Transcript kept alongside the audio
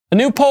A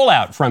new poll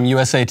out from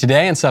USA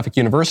Today and Suffolk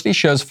University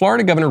shows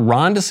Florida Governor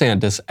Ron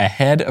DeSantis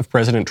ahead of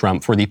President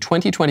Trump for the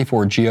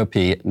 2024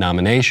 GOP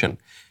nomination.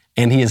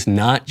 And he is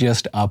not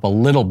just up a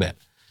little bit.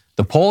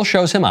 The poll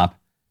shows him up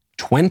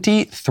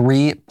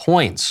 23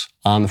 points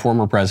on the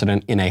former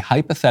president in a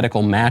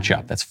hypothetical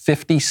matchup. That's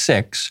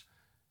 56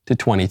 to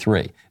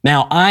 23.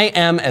 Now, I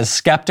am as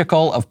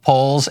skeptical of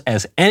polls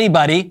as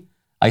anybody.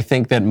 I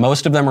think that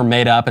most of them are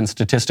made up and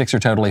statistics are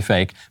totally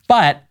fake.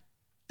 But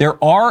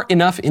there are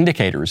enough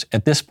indicators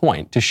at this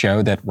point to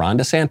show that Ron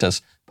DeSantis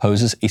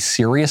poses a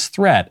serious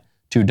threat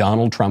to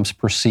Donald Trump's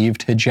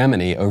perceived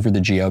hegemony over the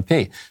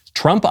GOP.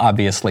 Trump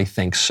obviously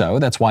thinks so.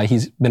 That's why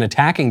he's been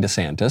attacking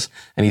DeSantis,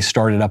 and he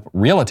started up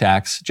real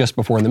attacks just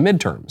before the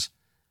midterms.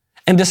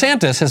 And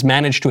DeSantis has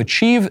managed to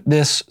achieve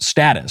this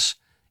status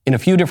in a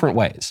few different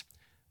ways.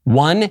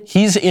 One,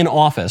 he's in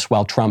office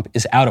while Trump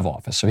is out of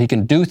office, so he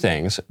can do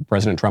things.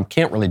 President Trump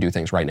can't really do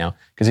things right now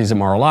because he's at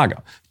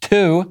Mar-a-Lago.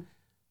 Two,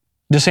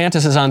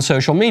 DeSantis is on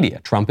social media.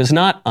 Trump is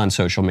not on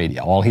social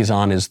media. All he's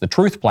on is the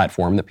Truth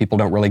platform that people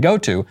don't really go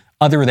to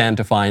other than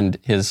to find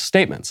his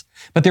statements.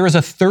 But there is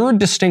a third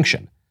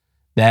distinction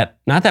that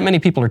not that many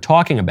people are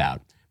talking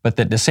about, but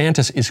that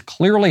DeSantis is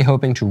clearly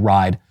hoping to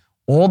ride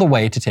all the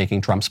way to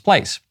taking Trump's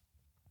place.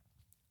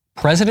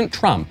 President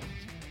Trump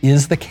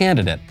is the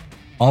candidate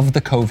of the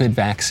COVID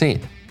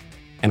vaccine.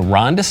 And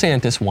Ron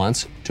DeSantis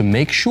wants to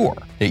make sure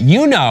that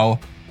you know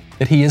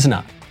that he is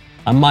not.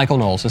 I'm Michael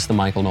Knowles. This is The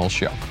Michael Knowles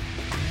Show.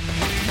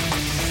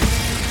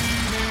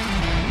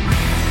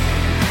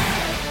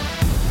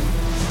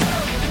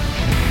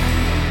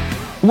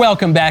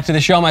 Welcome back to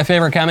the show. My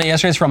favorite comment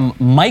yesterday is from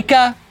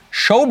Micah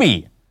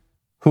Shobi,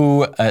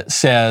 who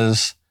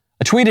says,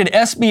 I tweeted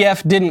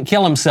SBF didn't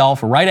kill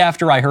himself right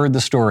after I heard the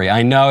story.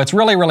 I know, it's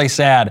really, really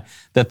sad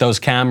that those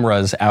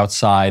cameras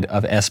outside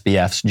of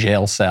SBF's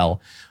jail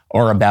cell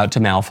are about to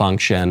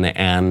malfunction,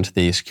 and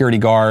the security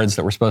guards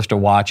that were supposed to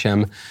watch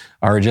him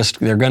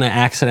they're going to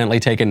accidentally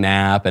take a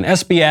nap. And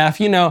SBF,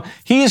 you know,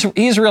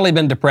 he's really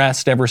been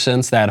depressed ever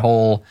since that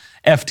whole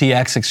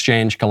FTX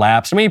exchange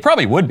collapsed. I mean, he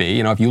probably would be,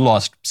 you know, if you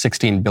lost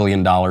 $16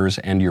 billion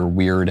and your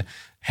weird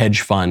hedge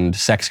fund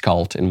sex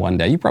cult in one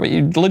day, you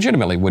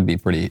legitimately would be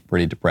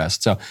pretty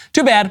depressed. So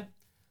too bad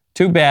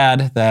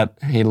that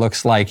he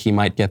looks like he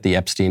might get the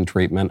Epstein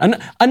treatment.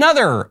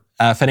 Another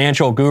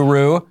financial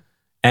guru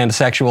and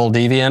sexual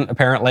deviant,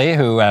 apparently,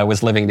 who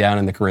was living down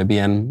in the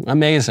Caribbean.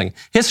 Amazing.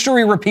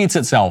 History repeats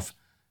itself.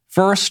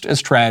 First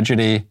as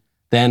tragedy,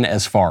 then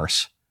as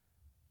farce.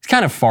 It's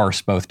kind of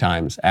farce both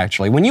times,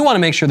 actually. When you want to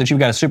make sure that you've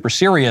got a super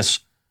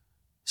serious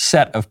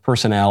set of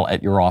personnel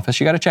at your office,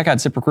 you got to check out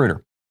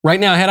ZipRecruiter. Right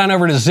now, head on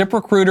over to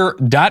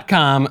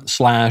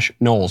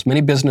ZipRecruiter.com/Knowles.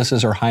 Many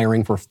businesses are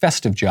hiring for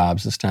festive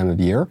jobs this time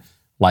of year,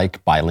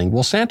 like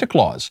bilingual Santa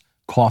Claus,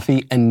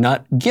 coffee and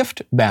nut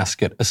gift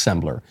basket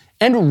assembler,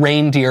 and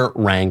reindeer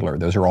wrangler.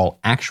 Those are all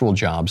actual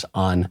jobs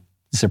on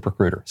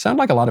ZipRecruiter. Sound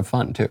like a lot of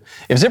fun, too.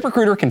 If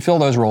ZipRecruiter can fill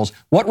those roles,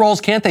 what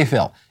roles can't they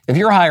fill? If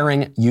you're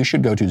hiring, you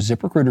should go to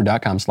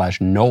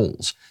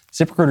ZipRecruiter.com/Knowles.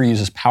 ZipRecruiter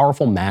uses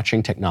powerful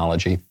matching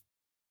technology.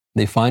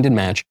 They find and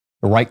match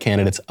the right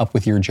candidates up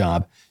with your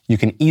job. You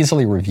can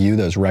easily review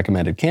those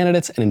recommended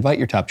candidates and invite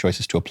your top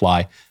choices to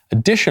apply.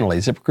 Additionally,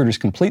 ZipRecruiter's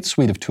complete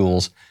suite of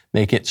tools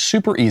make it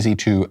super easy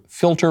to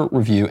filter,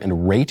 review,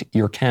 and rate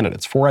your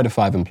candidates. 4 out of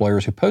 5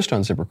 employers who post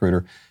on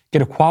ZipRecruiter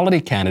get a quality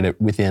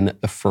candidate within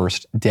the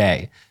first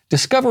day.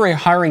 Discover a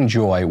hiring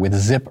joy with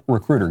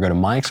ZipRecruiter. Go to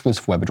my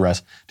exclusive web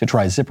address to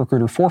try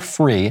ZipRecruiter for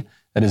free.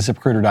 That is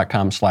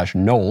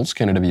ZipRecruiter.com/Knowles,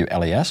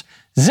 K-N-O-W-L-E-S.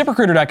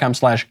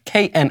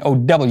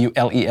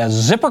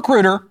 ZipRecruiter.com/K-N-O-W-L-E-S.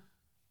 ZipRecruiter,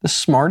 the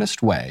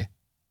smartest way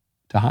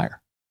to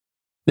hire.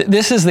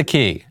 This is the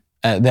key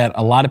that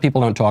a lot of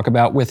people don't talk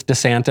about with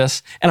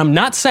DeSantis. And I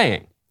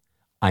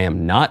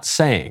am not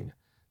saying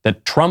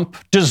that Trump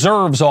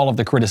deserves all of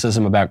the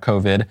criticism about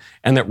COVID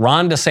and that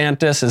Ron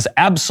DeSantis is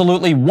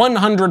absolutely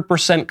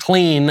 100%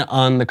 clean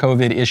on the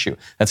COVID issue.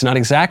 That's not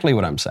exactly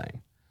what I'm saying.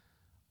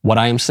 What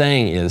I am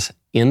saying is,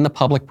 in the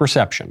public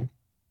perception,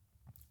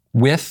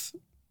 with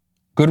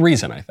good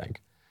reason, I think,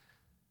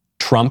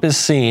 Trump is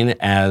seen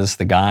as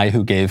the guy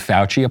who gave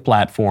Fauci a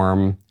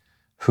platform,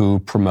 who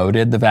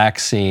promoted the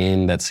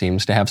vaccine that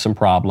seems to have some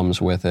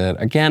problems with it.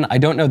 Again, I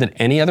don't know that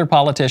any other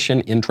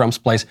politician in Trump's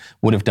place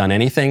would have done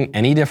anything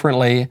any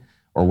differently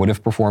or would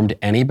have performed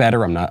any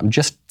better. I'm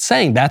just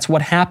saying that's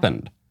what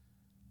happened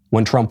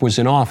when Trump was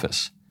in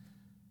office.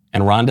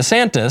 And Ron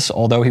DeSantis,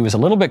 although he was a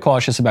little bit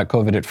cautious about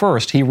COVID at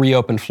first, he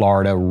reopened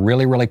Florida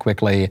really, really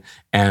quickly,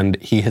 and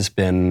he has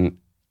been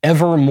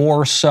ever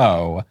more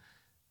so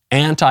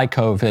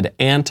anti-COVID,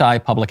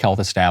 anti-public health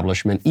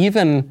establishment,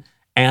 even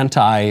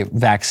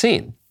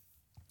anti-vaccine.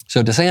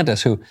 So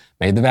DeSantis, who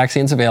made the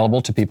vaccines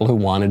available to people who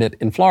wanted it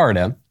in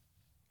Florida,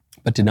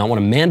 but did not want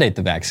to mandate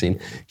the vaccine,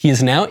 he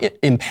is now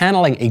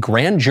impaneling a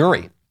grand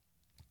jury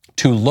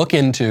to look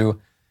into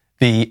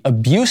the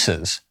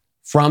abuses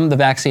from the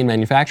vaccine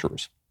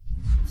manufacturers.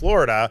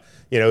 Florida,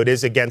 it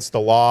is against the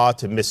law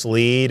to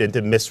mislead and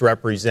to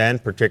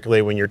misrepresent,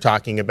 particularly when you're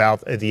talking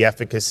about the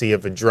efficacy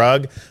of a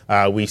drug.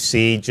 We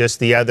see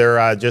just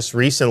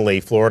recently,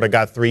 Florida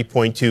got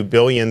 $3.2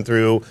 billion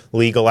through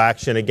legal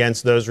action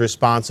against those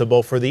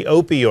responsible for the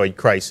opioid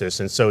crisis.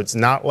 And so it's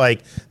not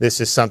like this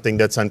is something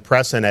that's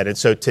unprecedented.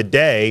 So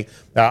today,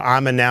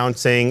 I'm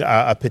announcing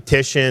a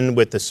petition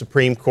with the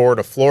Supreme Court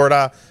of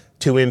Florida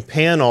to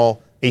impanel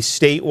a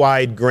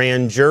statewide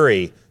grand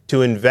jury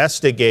to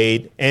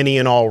investigate any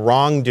and all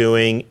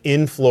wrongdoing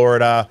in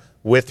Florida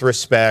with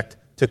respect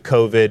to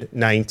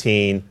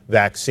COVID-19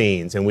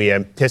 vaccines. And we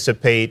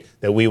anticipate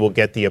that we will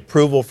get the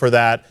approval for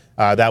that.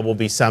 That will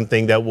be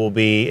something that will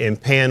be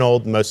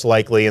impaneled, most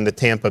likely in the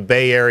Tampa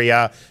Bay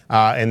area,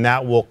 and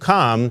that will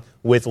come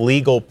with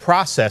legal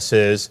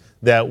processes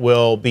that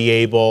will be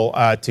able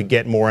to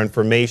get more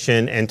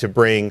information and to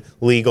bring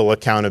legal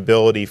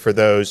accountability for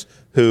those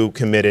who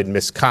committed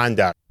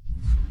misconduct.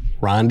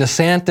 Ron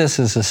DeSantis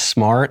is a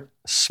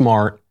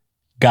smart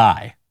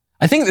guy.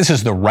 I think this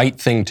is the right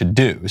thing to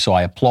do, so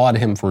I applaud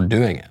him for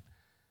doing it.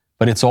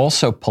 But it's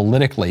also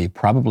politically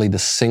probably the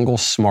single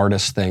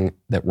smartest thing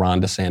that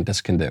Ron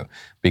DeSantis can do,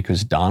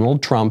 because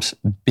Donald Trump's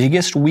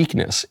biggest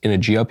weakness in a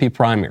GOP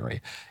primary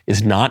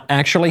is not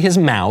actually his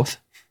mouth.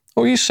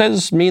 Oh, he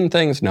says mean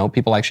things. No,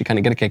 people actually kind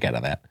of get a kick out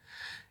of that.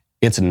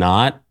 It's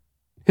not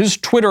his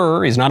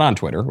Twitter. He's not on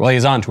Twitter. Well,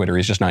 he's on Twitter.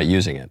 He's just not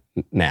using it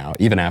now,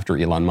 even after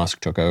Elon Musk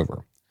took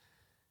over.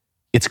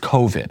 It's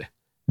COVID.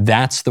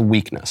 That's the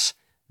weakness.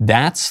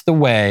 That's the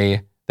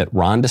way that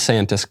Ron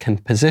DeSantis can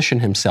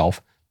position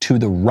himself to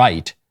the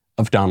right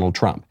of Donald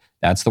Trump.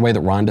 That's the way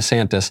that Ron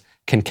DeSantis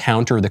can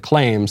counter the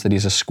claims that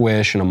he's a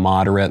squish and a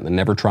moderate and the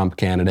never Trump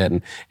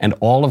candidate and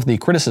all of the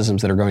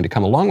criticisms that are going to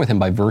come along with him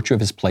by virtue of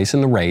his place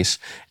in the race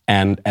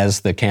and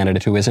as the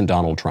candidate who isn't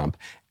Donald Trump.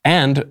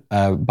 And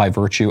by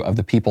virtue of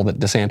the people that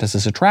DeSantis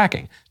is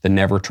attracting, the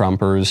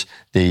never-Trumpers,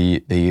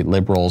 the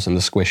liberals and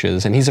the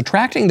squishes. And he's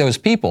attracting those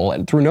people,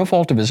 and through no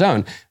fault of his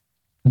own,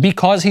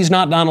 because he's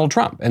not Donald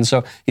Trump. And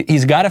so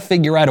he's got to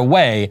figure out a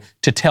way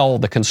to tell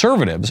the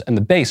conservatives and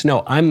the base,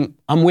 no, I'm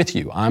with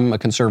you. I'm a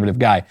conservative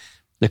guy.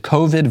 The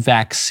COVID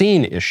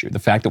vaccine issue, the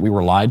fact that we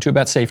were lied to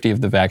about safety of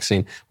the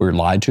vaccine, we were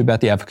lied to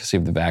about the efficacy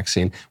of the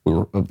vaccine, we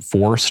were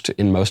forced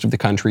in most of the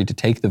country to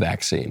take the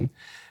vaccine.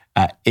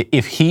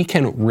 If he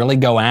can really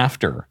go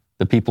after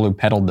the people who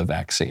peddled the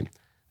vaccine,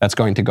 that's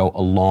going to go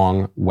a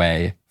long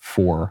way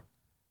for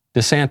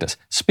DeSantis.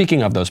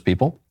 Speaking of those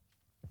people,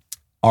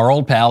 our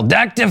old pal,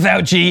 Dr.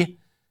 Fauci,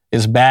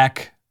 is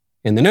back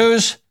in the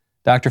news.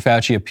 Dr.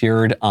 Fauci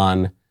appeared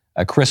on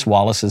Chris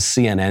Wallace's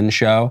CNN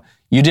show.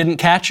 You didn't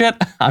catch it?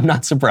 I'm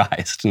not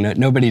surprised. No,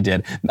 nobody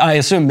did. I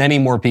assume many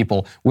more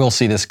people will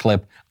see this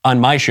clip on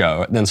my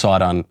show than saw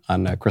it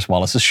on Chris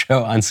Wallace's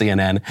show on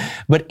CNN.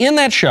 But in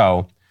that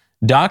show,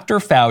 Dr.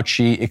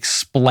 Fauci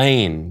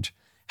explained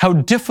how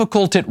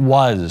difficult it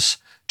was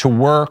to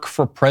work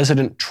for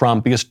President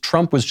Trump because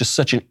Trump was just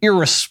such an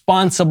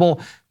irresponsible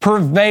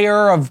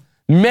purveyor of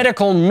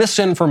medical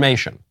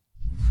misinformation.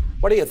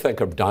 What do you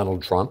think of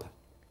Donald Trump?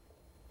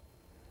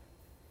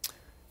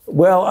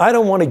 Well, I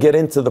don't want to get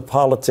into the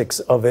politics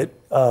of it,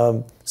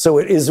 so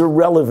it is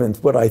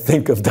irrelevant what I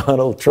think of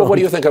Donald Trump. Well, what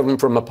do you think of him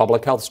from a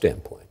public health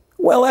standpoint?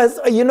 Well, as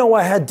you know,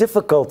 I had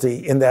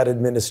difficulty in that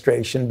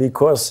administration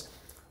because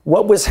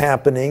what was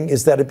happening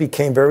is that it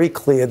became very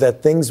clear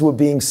that things were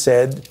being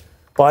said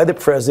by the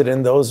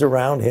president, those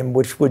around him,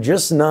 which were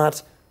just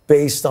not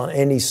based on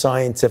any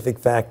scientific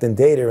fact and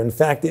data. In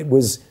fact, it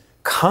was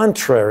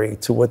contrary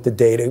to what the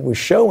data was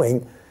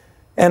showing.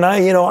 And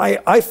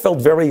I felt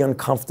very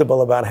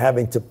uncomfortable about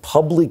having to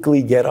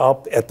publicly get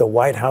up at the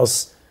White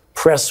House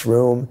press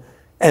room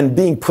and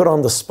being put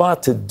on the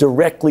spot to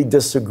directly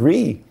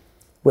disagree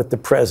with the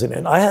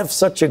president. I have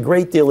such a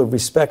great deal of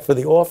respect for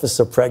the office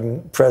of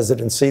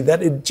presidency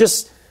that it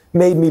just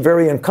made me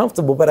very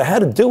uncomfortable. But I had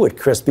to do it,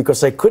 Chris,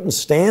 because I couldn't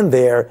stand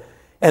there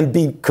and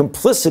be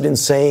complicit in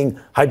saying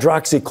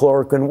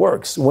hydroxychloroquine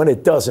works when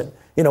it doesn't.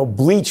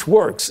 Bleach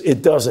works,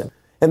 it doesn't.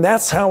 And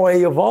that's how I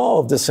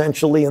evolved,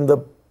 essentially, in the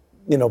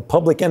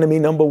public enemy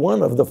number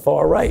one of the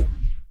far right.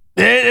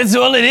 That's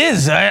all it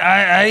is.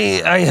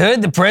 I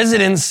heard the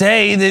president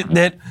say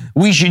that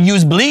we should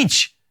use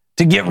bleach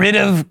to get rid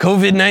of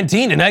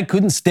COVID-19, and I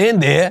couldn't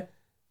stand there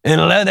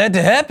and allow that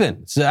to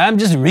happen. So I'm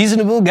just a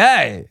reasonable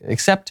guy.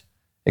 Except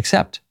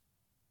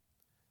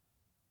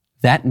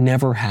that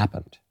never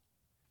happened.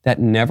 That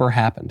never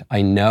happened.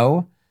 I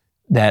know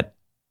that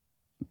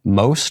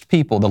most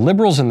people, the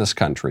liberals in this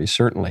country,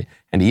 certainly,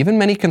 and even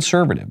many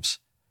conservatives,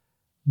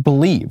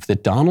 believe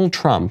that Donald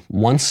Trump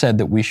once said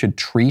that we should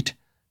treat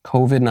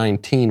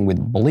COVID-19 with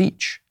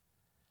bleach.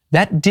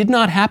 That did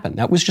not happen.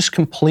 That was just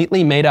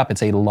completely made up.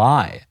 It's a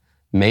lie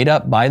made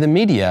up by the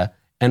media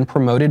and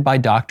promoted by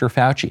Dr.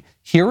 Fauci.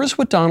 Here is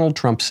what Donald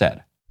Trump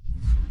said.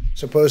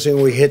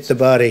 Supposing we hit the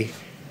body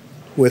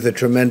with a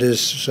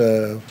tremendous,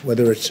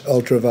 whether it's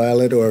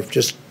ultraviolet or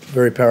just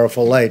very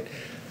powerful light,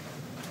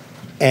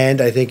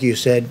 and I think you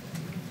said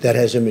that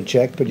has him in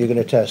check, but you're going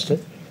to test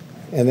it.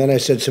 And then I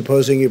said,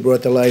 supposing you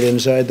brought the light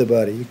inside the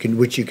body,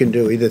 which you can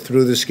do either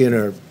through the skin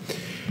or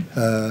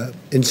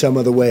in some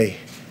other way.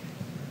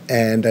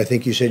 And I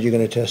think you said you're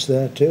going to test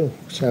that too.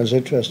 Sounds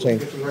interesting.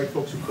 We'll get the right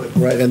folks who could.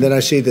 Right, and then I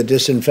see the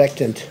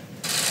disinfectant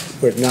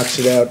where it knocks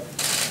it out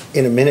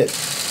in a minute,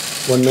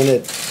 1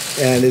 minute.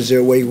 And is there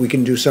a way we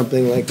can do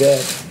something like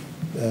that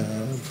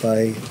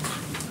by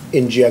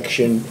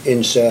injection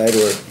inside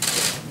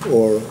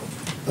or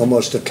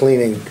almost a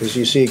cleaning? Because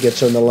you see it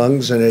gets on the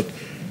lungs and it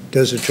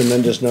does a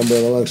tremendous number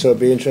in the lungs. So it'd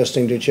be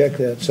interesting to check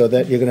that. So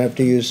that you're going to have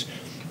to use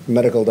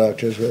medical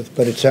doctors with.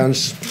 But it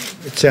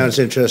sounds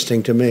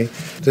interesting to me.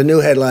 The new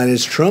headline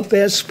is Trump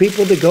asks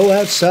people to go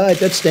outside.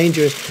 That's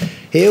dangerous.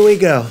 Here we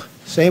go.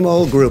 Same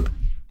old group.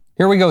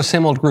 Here we go,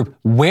 same old group.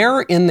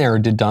 Where in there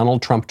did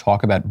Donald Trump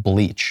talk about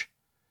bleach?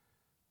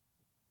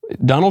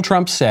 Donald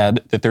Trump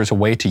said that there's a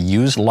way to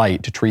use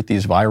light to treat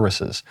these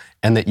viruses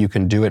and that you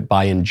can do it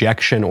by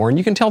injection, and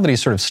you can tell that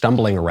he's sort of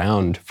stumbling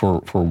around for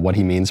what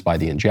he means by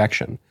the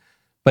injection.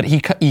 But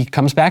he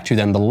comes back to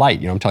then the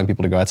light. I'm telling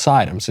people to go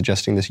outside. I'm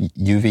suggesting this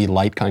UV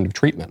light kind of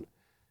treatment.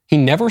 He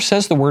never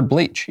says the word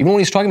bleach, even when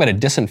he's talking about a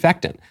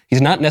disinfectant.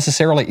 He's not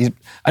necessarily,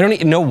 I don't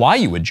even know why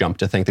you would jump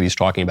to think that he's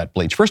talking about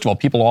bleach. First of all,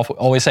 people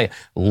always say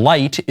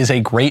light is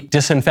a great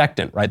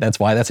disinfectant, right?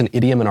 That's an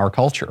idiom in our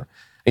culture. And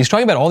he's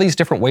talking about all these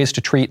different ways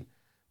to treat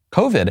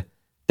COVID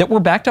that were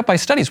backed up by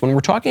studies. When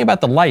we're talking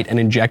about the light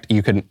and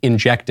you can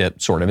inject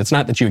it, sort of. It's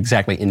not that you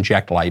exactly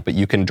inject light, but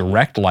you can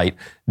direct light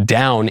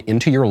down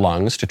into your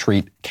lungs to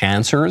treat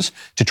cancers,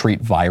 to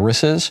treat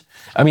viruses.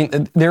 I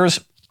mean,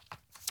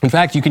 in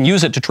fact, you can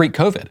use it to treat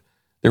COVID.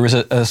 There was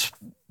a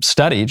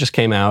study just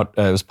came out,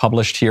 it was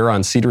published here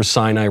on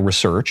Cedars-Sinai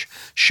Research,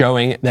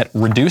 showing that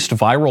reduced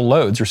viral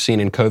loads are seen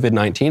in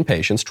COVID-19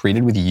 patients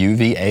treated with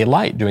UVA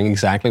light, doing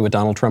exactly what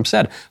Donald Trump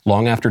said.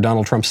 Long after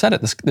Donald Trump said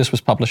it, this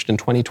was published in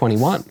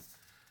 2021.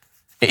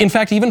 In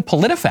fact, even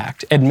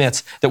PolitiFact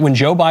admits that when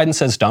Joe Biden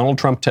says Donald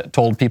Trump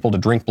told people to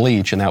drink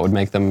bleach and that would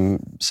make them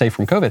safe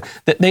from COVID,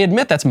 that they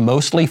admit that's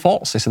mostly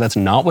false. They said that's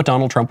not what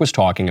Donald Trump was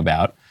talking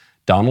about.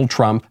 Donald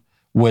Trump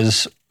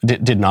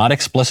did not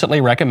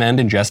explicitly recommend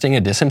ingesting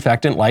a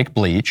disinfectant like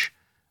bleach,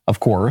 of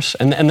course.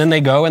 And then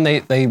they go and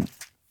they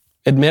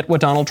admit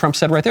what Donald Trump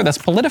said right there. That's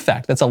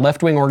PolitiFact. That's a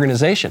left-wing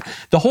organization.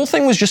 The whole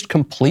thing was just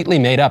completely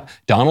made up.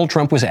 Donald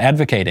Trump was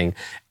advocating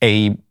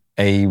a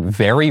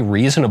very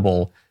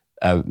reasonable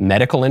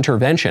medical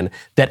intervention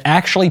that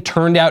actually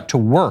turned out to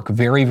work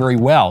very, very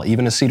well,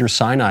 even as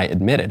Cedars-Sinai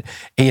admitted.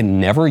 He had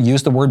never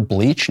used the word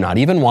bleach, not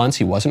even once.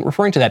 He wasn't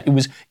referring to that.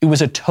 It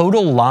was a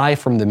total lie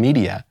from the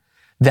media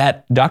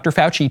that Dr.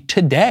 Fauci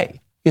today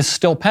is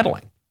still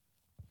peddling.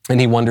 And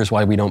he wonders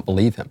why we don't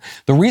believe him.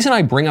 The reason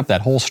I bring up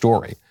that whole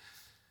story,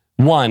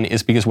 one,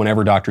 is because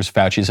whenever Dr.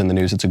 Fauci's in the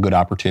news, it's a good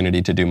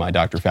opportunity to do my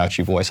Dr.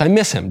 Fauci voice. I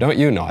miss him, don't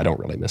you? No, I don't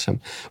really miss him.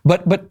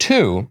 But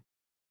two,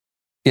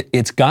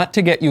 it's got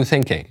to get you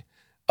thinking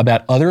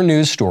about other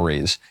news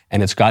stories,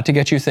 and it's got to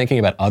get you thinking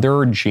about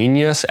other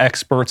genius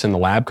experts in the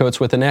lab coats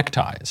with the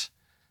neckties.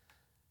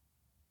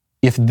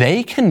 If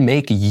they can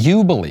make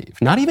you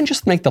believe, not even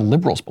just make the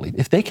liberals believe,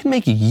 if they can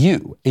make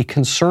you, a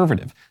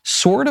conservative,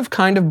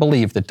 kind of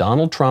believe that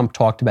Donald Trump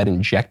talked about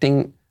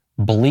injecting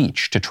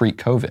bleach to treat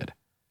COVID,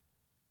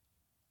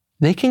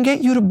 they can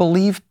get you to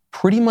believe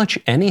pretty much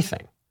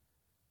anything.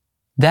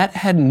 That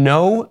had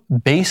no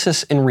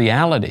basis in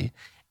reality.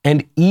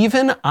 And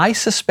even, I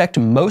suspect,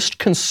 most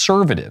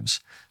conservatives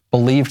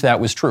believed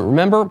that was true.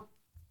 Remember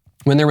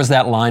when there was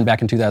that line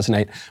back in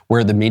 2008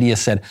 where the media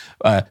said,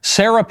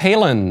 Sarah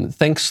Palin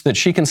thinks that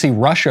she can see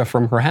Russia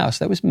from her house?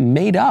 That was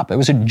made up. It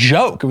was a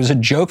joke. It was a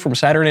joke from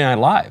Saturday Night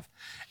Live.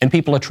 And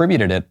people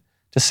attributed it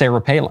to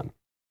Sarah Palin.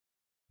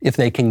 If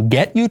they can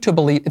get you to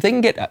believe, if they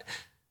can get,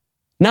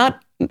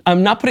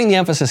 I'm not putting the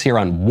emphasis here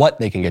on what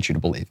they can get you to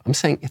believe. I'm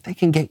saying if they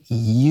can get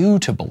you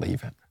to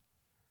believe it,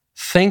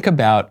 think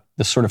about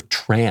the sort of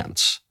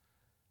trance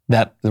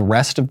that the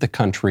rest of the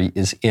country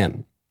is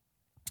in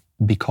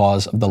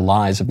because of the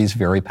lies of these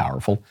very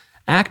powerful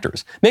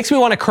actors. Makes me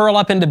want to curl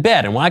up into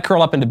bed. And when I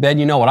curl up into bed,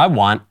 you know what I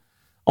want.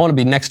 I want to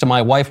be next to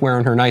my wife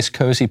wearing her nice,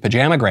 cozy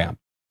pajamagram.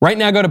 Right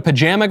now, go to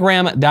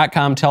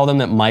pajamagram.com. Tell them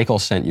that Michael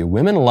sent you.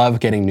 Women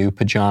love getting new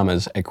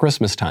pajamas at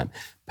Christmas time.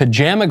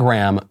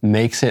 Pajamagram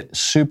makes it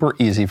super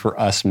easy for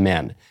us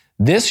men.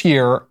 This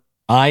year,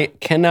 I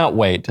cannot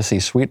wait to see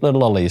sweet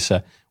little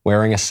Elisa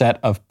wearing a set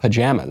of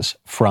pajamas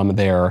from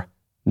their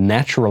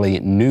Naturally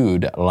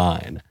Nude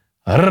line.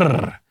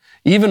 Arrgh.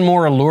 Even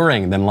more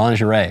alluring than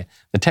lingerie,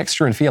 the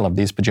texture and feel of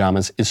these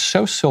pajamas is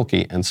so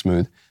silky and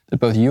smooth that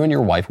both you and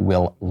your wife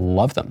will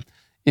love them.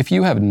 If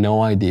you have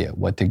no idea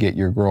what to get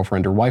your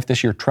girlfriend or wife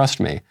this year, trust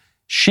me,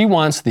 she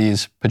wants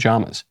these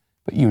pajamas.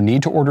 But you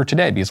need to order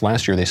today because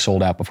last year they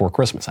sold out before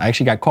Christmas. I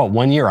actually got caught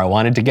one year. I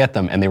wanted to get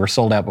them and they were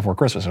sold out before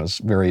Christmas. I was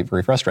very,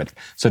 very frustrated.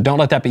 So don't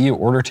let that be you.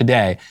 Order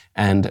today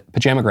and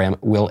Pajamagram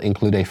will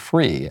include a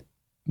free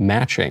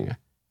matching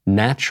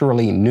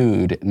Naturally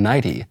Nude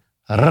nightie.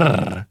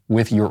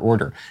 with your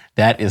order.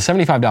 That is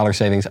 $75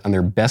 savings on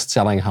their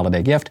best-selling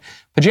holiday gift.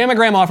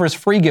 Pajamagram offers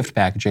free gift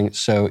packaging,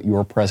 so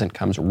your present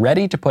comes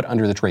ready to put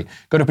under the tree.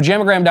 Go to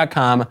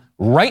pajamagram.com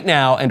right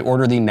now and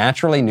order the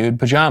naturally nude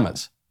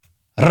pajamas.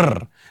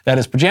 That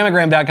is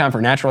pajamagram.com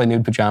for naturally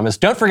nude pajamas.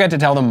 Don't forget to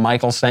tell them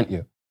Michael sent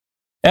you.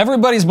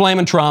 Everybody's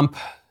blaming Trump.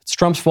 It's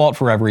Trump's fault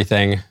for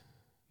everything.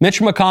 Mitch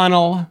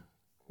McConnell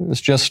was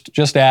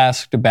just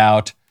asked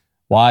about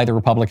why the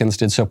Republicans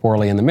did so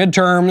poorly in the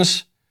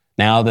midterms.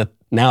 Now that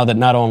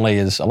not only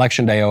is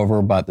Election Day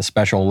over, but the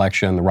special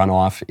election, the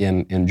runoff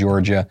in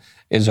Georgia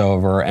is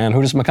over. And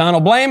who does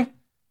McConnell blame?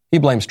 He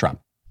blames Trump.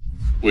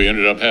 We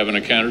ended up having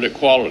a candidate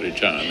quality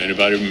time.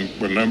 Anybody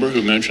remember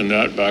who mentioned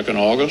that back in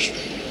August?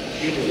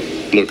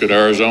 Look at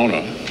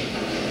Arizona.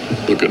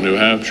 Look at New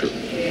Hampshire.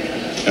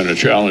 And a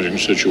challenging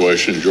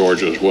situation in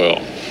Georgia as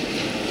well.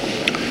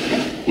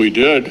 We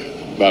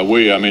did, by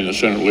we, I mean the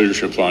Senate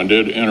Leadership Fund,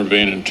 did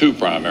intervene in 2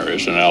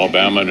 primaries, in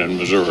Alabama and in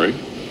Missouri.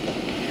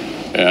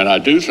 And I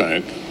do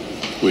think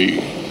we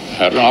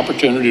had an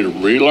opportunity to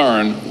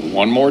relearn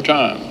one more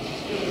time.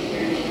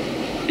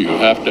 You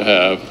have to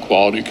have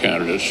quality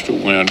candidates to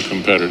win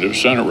competitive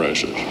Senate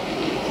races.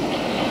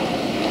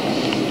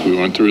 We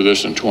went through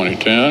this in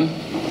 2010,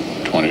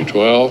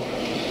 2012,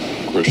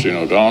 Christine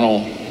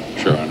O'Donnell,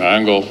 Sharon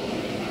Angle,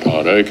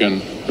 Todd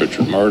Aiken,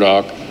 Richard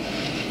Murdoch,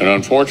 and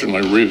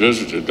unfortunately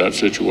revisited that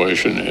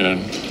situation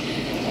in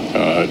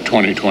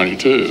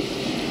 2022.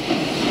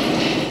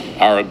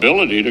 Our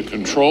ability to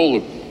control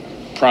the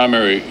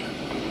primary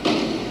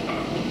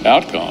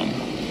outcome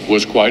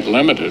was quite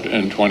limited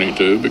in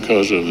 22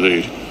 because of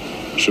the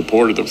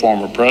support of the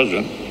former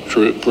president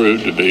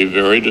proved to be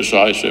very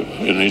decisive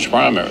in these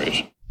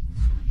primaries.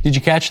 Did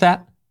you catch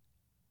that?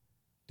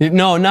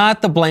 No,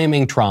 not the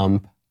blaming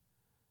Trump.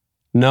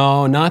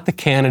 No, not the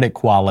candidate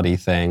quality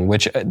thing,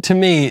 which to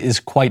me is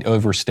quite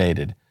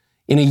overstated.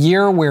 In a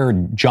year where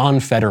John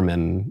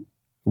Fetterman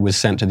was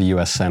sent to the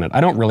U.S. Senate, I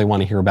don't really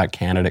want to hear about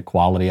candidate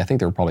quality. I think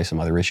there were probably some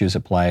other issues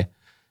at play.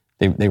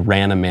 They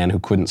ran a man who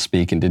couldn't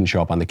speak and didn't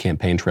show up on the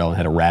campaign trail and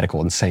had a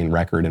radical, insane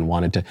record and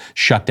wanted to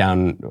shut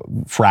down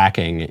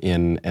fracking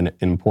in an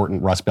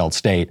important Rust Belt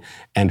state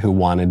and who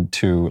wanted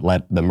to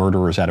let the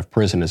murderers out of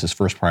prison as his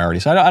first priority.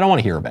 So I don't want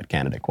to hear about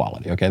candidate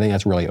quality, okay? I think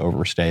that's really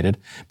overstated.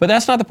 But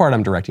that's not the part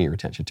I'm directing your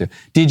attention to.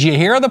 Did you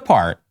hear the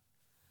part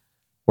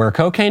where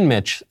Cocaine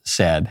Mitch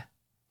said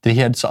that he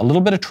had a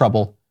little bit of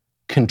trouble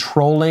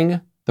controlling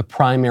the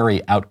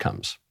primary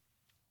outcomes?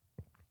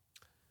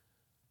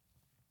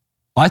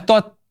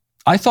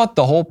 I thought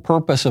the whole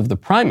purpose of the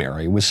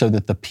primary was so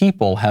that the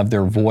people have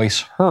their voice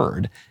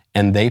heard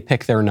and they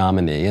pick their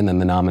nominee, and then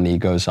the nominee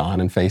goes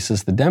on and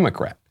faces the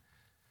Democrat.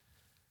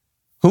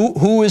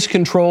 Who is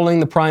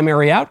controlling the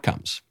primary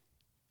outcomes?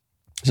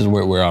 He says,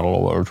 we're out a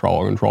little bit of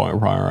trouble controlling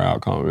primary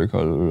outcomes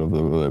because of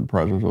the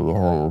presence of the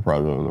former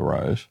president in the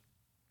race.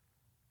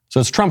 So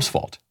it's Trump's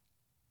fault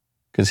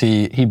because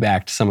he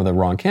backed some of the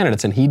wrong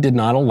candidates and he did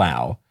not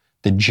allow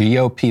the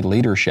GOP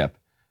leadership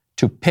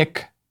to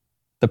pick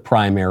the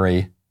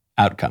primary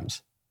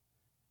outcomes.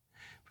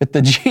 But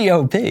the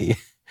GOP,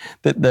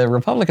 the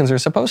Republicans are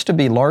supposed to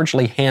be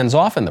largely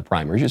hands-off in the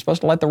primaries. You're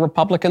supposed to let the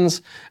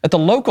Republicans at the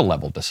local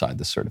level decide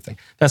this sort of thing.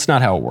 That's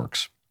not how it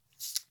works.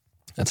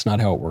 That's not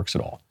how it works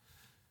at all.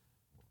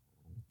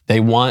 They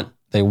want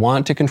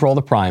to control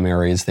the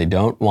primaries. They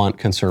don't want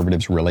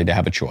conservatives really to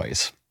have a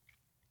choice.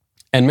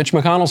 And Mitch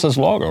McConnell says,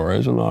 look, we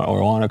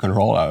want to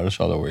control that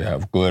so that we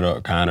have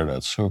good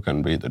candidates who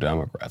can beat the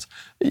Democrats.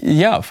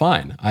 Yeah,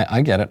 fine.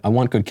 I get it. I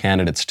want good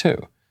candidates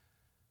too.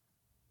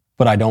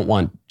 But I don't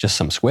want just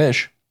some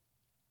squish.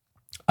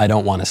 I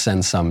don't want to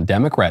send some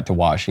Democrat to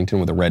Washington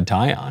with a red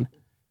tie on.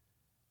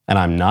 And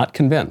I'm not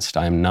convinced.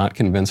 I am not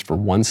convinced for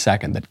 1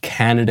 second that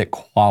candidate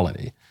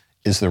quality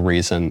is the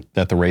reason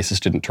that the races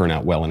didn't turn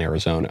out well in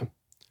Arizona,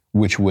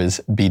 which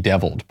was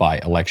bedeviled by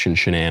election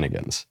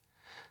shenanigans.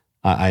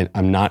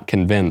 I'm not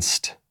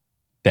convinced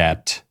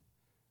that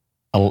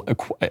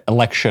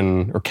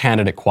election or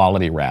candidate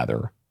quality,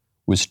 rather,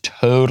 was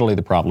totally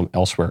the problem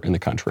elsewhere in the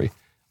country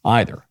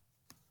either.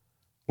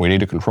 We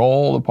need to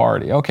control the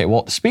party. Okay,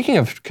 well, speaking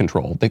of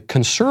control, the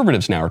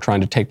conservatives now are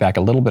trying to take back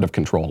a little bit of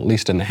control, at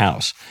least in the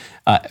House.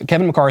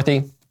 Kevin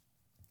McCarthy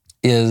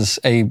is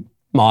a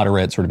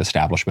moderate sort of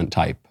establishment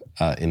type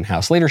in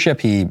House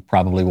leadership. He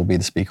probably will be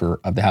the Speaker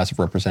of the House of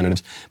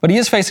Representatives, but he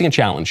is facing a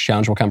challenge.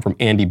 Challenge will come from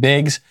Andy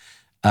Biggs,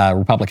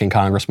 Republican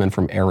congressman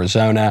from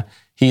Arizona.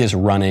 He is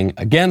running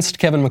against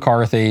Kevin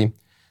McCarthy.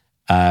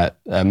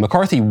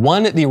 McCarthy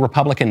won the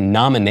Republican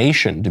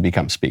nomination to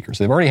become Speaker,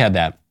 so they've already had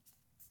that.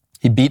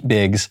 He beat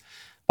Biggs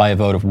by a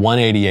vote of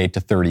 188 to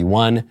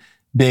 31.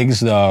 Biggs,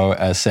 though,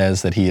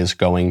 says that he is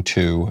going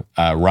to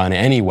run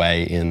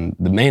anyway in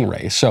the main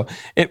race. So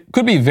it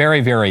could be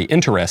very, very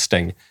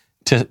interesting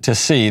to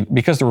see,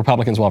 because the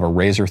Republicans will have a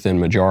razor-thin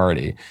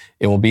majority,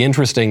 it will be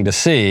interesting to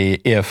see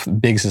if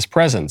Biggs'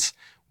 presence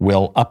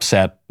will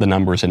upset the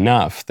numbers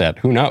enough that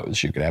who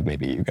knows, you could have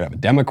a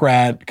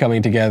Democrat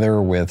coming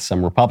together with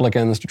some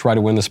Republicans to try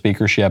to win the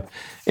speakership.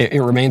 It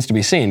remains to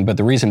be seen. But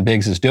the reason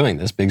Biggs is doing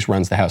this, Biggs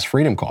runs the House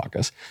Freedom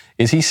Caucus,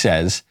 is he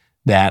says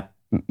that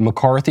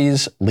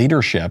McCarthy's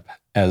leadership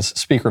as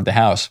Speaker of the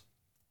House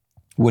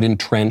would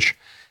entrench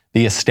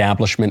the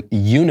establishment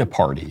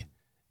uniparty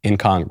in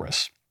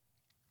Congress.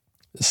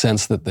 The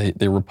sense that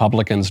the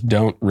Republicans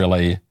don't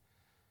really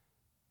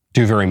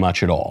do very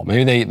much at all.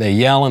 Maybe they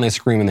yell and they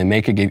scream and they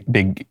make a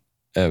big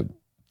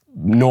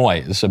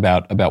noise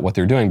about what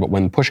they're doing, but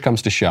when push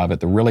comes to shove at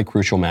the really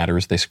crucial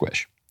matters, they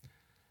squish.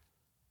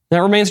 That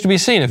remains to be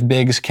seen if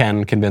Biggs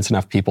can convince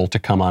enough people to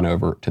come on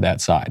over to that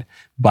side.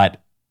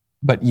 But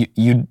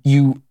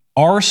you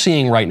are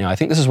seeing right now, I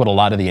think this is what a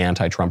lot of the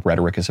anti-Trump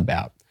rhetoric is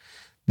about.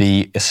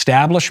 The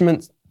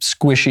establishment,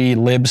 squishy,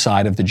 lib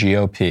side of the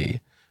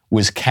GOP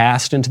was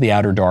cast into the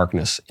outer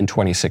darkness in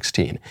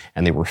 2016.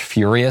 And they were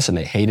furious, and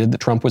they hated that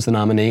Trump was the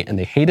nominee, and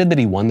they hated that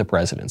he won the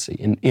presidency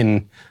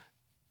in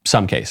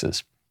some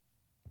cases.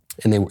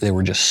 And they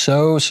were just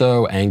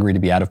so angry to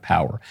be out of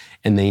power.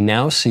 And they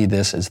now see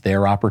this as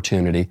their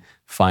opportunity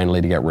finally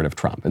to get rid of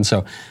Trump. And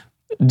so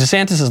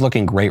DeSantis is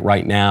looking great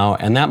right now,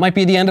 and that might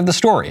be the end of the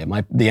story.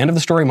 The end of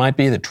the story might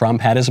be that Trump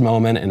had his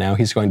moment, and now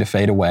he's going to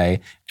fade away,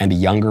 and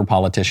younger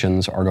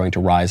politicians are going to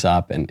rise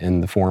up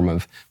in the form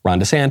of Ron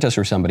DeSantis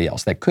or somebody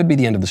else. That could be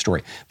the end of the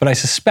story. But I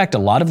suspect a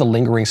lot of the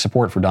lingering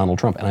support for Donald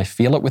Trump, and I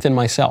feel it within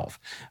myself,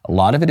 a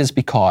lot of it is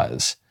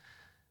because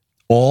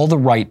all the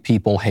right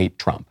people hate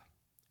Trump.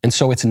 And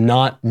so it's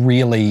not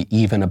really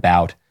even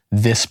about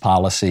this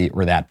policy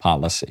or that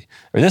policy,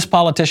 or this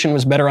politician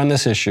was better on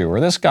this issue, or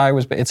this guy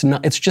was. It's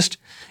not. It's just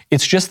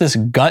this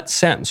gut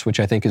sense, which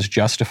I think is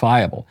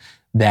justifiable,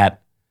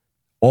 that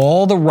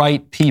all the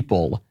right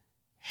people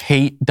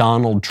hate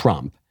Donald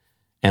Trump,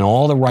 and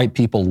all the right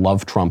people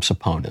love Trump's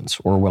opponents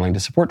or are willing to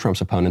support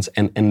Trump's opponents,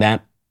 and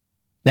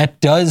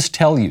that does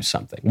tell you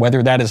something.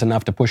 Whether that is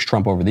enough to push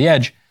Trump over the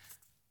edge,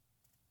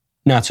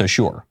 not so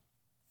sure,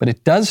 but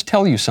it does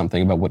tell you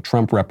something about what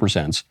Trump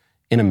represents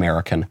in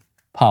American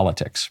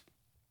politics.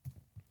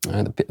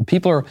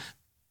 People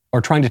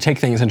are trying to take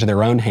things into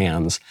their own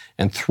hands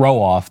and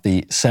throw off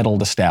the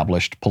settled,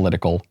 established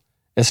political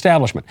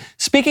establishment.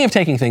 Speaking of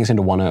taking things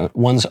into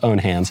one's own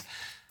hands,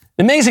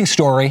 an amazing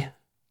story,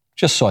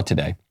 just saw it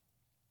today.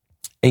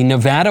 A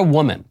Nevada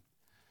woman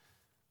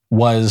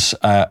was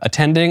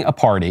attending a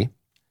party.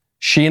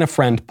 She and a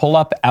friend pull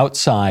up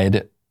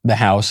outside the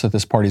house that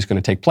this party is going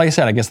to take place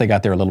at. I guess they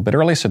got there a little bit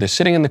early, so they're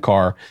sitting in the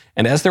car,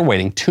 and as they're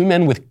waiting, two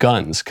men with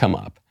guns come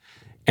up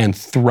and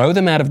throw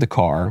them out of the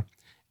car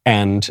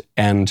and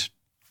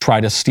try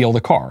to steal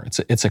the car.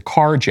 It's a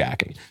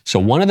carjacking. So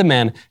one of the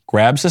men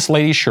grabs this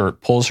lady's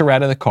shirt, pulls her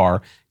out of the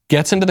car,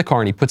 gets into the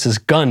car, and he puts his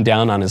gun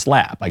down on his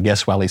lap, I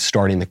guess while he's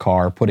starting the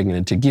car, putting it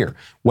into gear.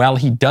 While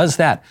he does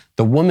that,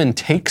 the woman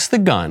takes the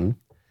gun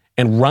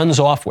and runs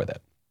off with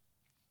it.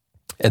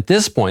 At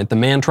this point, the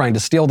man trying to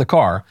steal the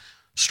car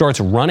starts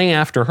running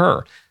after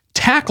her,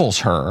 tackles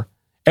her,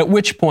 at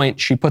which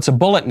point she puts a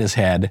bullet in his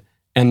head,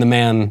 and the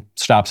man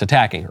stops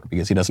attacking her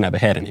because he doesn't have a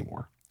head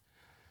anymore.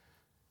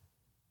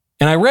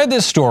 And I read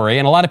this story,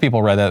 and a lot of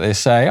people read that. They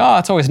say, oh,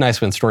 it's always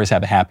nice when stories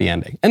have a happy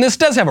ending. And this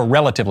does have a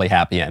relatively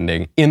happy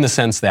ending in the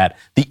sense that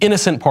the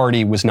innocent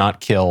party was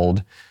not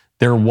killed.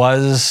 There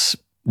was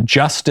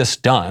justice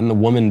done. The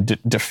woman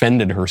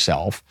defended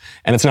herself.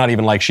 And it's not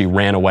even like she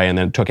ran away and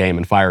then took aim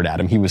and fired at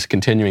him. He was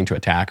continuing to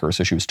attack her,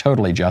 so she was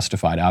totally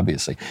justified,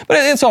 obviously. But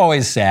it's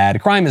always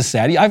sad. Crime is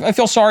sad. I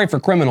feel sorry for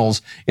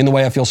criminals in the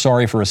way I feel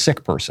sorry for a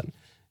sick person.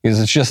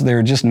 Because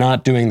they're just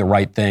not doing the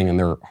right thing, and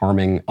they're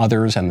harming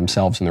others and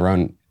themselves and their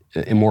own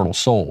immortal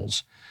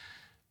souls.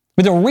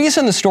 But the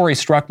reason the story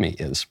struck me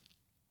is,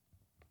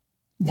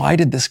 why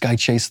did this guy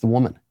chase the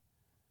woman?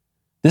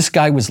 This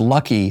guy was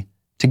lucky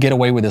to get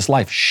away with his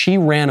life. She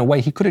ran away.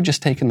 He could have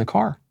just taken the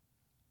car.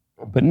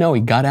 But no,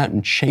 he got out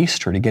and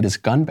chased her to get his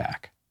gun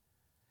back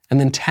and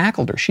then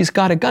tackled her. She's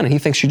got a gun, and he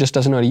thinks she just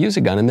doesn't know how to use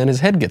a gun, and then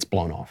his head gets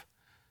blown off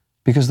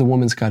because the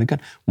woman's got a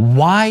gun.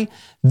 Why?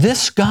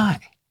 This guy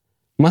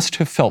must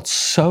have felt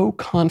so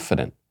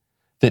confident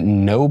that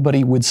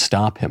nobody would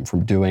stop him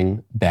from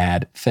doing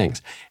bad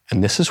things.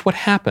 And this is what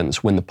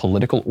happens when the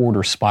political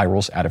order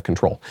spirals out of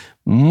control.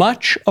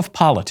 Much of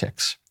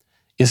politics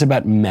is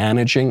about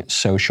managing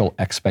social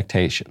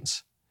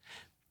expectations.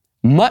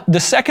 The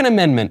Second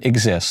Amendment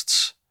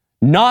exists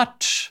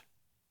not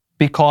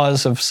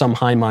because of some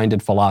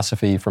high-minded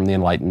philosophy from the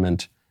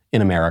Enlightenment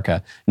in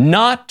America,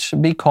 not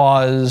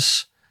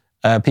because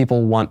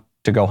people want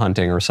to go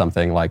hunting or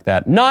something like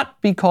that,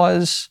 not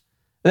because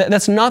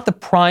that's not the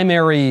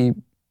primary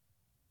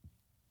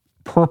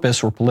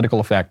purpose or political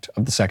effect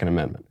of the Second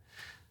Amendment.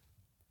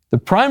 The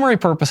primary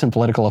purpose and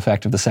political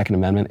effect of the Second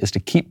Amendment is to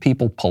keep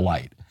people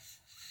polite,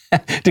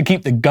 to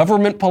keep the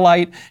government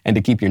polite, and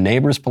to keep your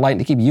neighbors polite, and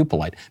to keep you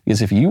polite.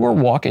 Because if you are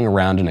walking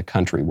around in a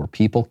country where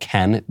people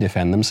can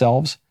defend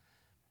themselves,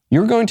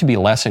 you're going to be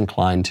less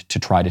inclined to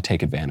try to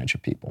take advantage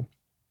of people.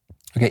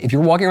 Okay, if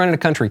you're walking around in a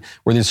country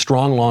where there's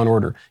strong law and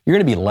order, you're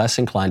going to be less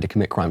inclined to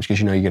commit crimes because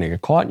you know you're going to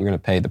get caught and you're going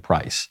to pay the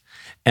price.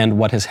 And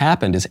what has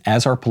happened is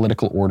as our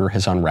political order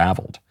has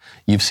unraveled,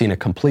 you've seen a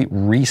complete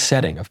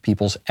resetting of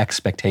people's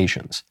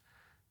expectations.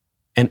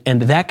 And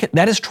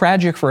that is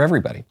tragic for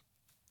everybody.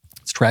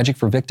 It's tragic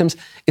for victims.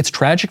 It's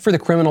tragic for the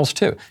criminals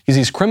too, because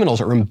these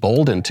criminals are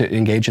emboldened to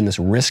engage in this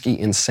risky,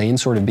 insane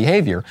sort of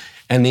behavior.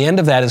 And the end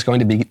of that is going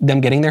to be them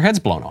getting their heads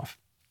blown off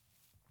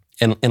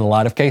in a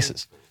lot of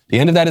cases. The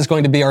end of that is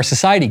going to be our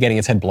society getting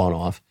its head blown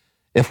off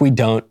if we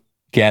don't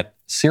get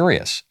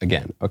serious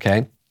again,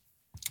 okay?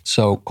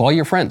 So call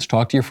your friends,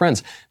 talk to your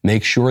friends.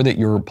 Make sure that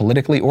you're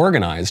politically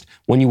organized.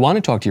 When you want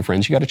to talk to your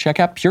friends, you got to check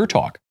out Pure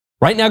Talk.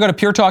 Right now, go to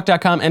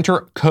puretalk.com,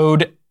 enter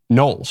code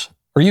Knowles.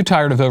 Are you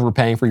tired of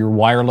overpaying for your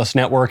wireless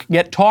network?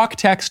 Get talk,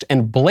 text,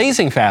 and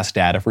blazing fast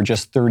data for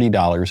just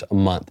 $30 a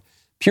month.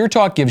 Pure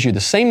Talk gives you the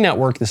same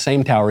network, the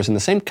same towers, and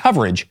the same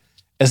coverage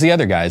as the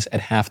other guys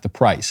at half the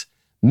price.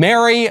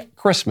 Merry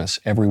Christmas,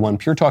 everyone.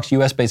 Pure Talk's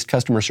US-based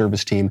customer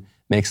service team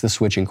makes the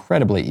switch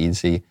incredibly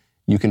easy.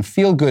 You can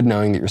feel good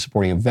knowing that you're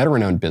supporting a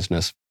veteran-owned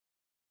business.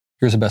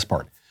 Here's the best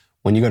part.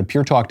 When you go to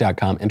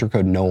puretalk.com, enter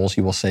code Knowles,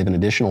 you will save an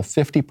additional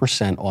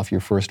 50% off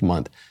your first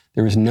month.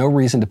 There is no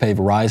reason to pay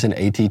Verizon,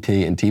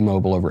 AT&T, and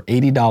T-Mobile over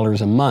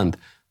 $80 a month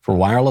for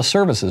wireless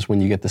services when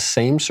you get the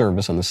same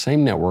service on the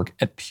same network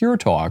at Pure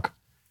Talk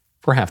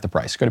for half the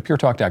price. Go to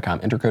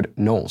puretalk.com, enter code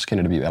Knowles,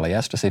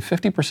 K-N-W-L-E-S, to save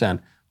 50%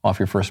 off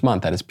your first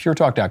month. That is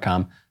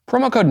puretalk.com.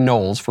 Promo code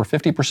Knowles for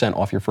 50%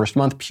 off your first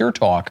month. Pure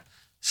Talk,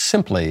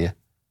 simply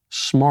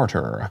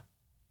smarter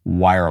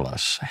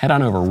wireless. Head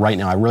on over right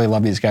now. I really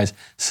love these guys,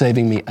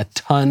 saving me a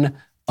ton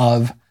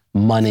of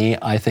money.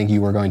 I think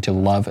you are going to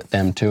love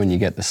them too, and you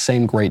get the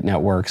same great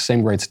network,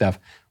 same great stuff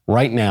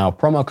right now.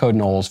 Promo code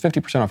Knowles,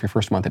 50% off your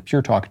first month at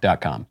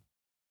puretalk.com.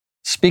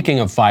 Speaking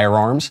of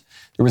firearms,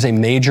 there was a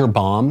major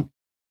bomb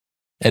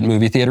at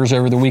movie theaters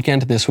over the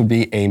weekend. This would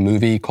be a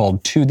movie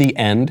called To the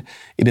End.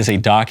 It is a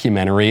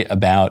documentary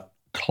about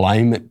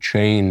climate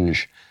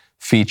change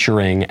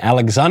featuring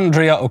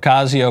Alexandria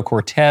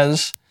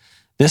Ocasio-Cortez.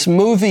 This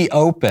movie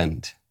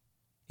opened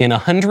in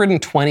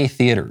 120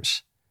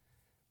 theaters.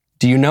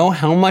 Do you know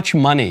how much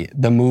money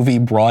the movie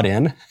brought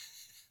in?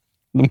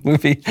 The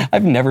movie,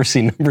 I've never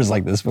seen numbers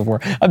like this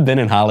before. I've been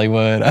in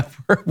Hollywood. I've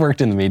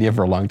worked in the media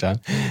for a long time.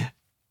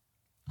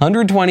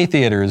 120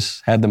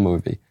 theaters had the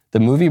movie. The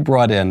movie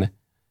brought in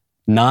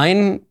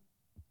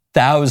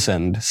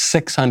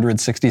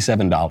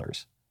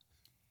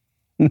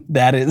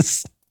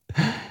 $9,667.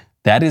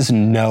 That is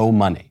no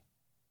money.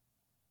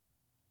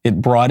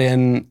 It brought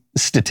in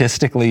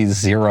statistically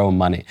zero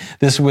money.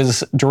 This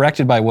was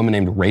directed by a woman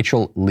named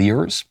Rachel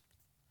Lears.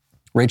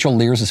 Rachel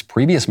Lears'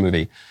 previous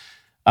movie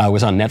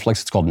was on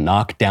Netflix. It's called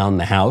Knock Down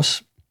the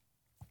House.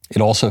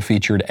 It also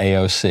featured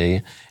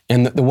AOC.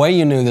 And the way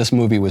you knew this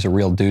movie was a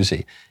real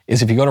doozy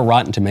is if you go to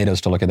Rotten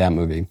Tomatoes to look at that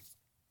movie,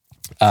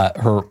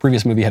 her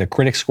previous movie had a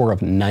critic score of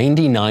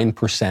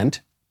 99%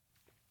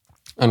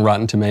 on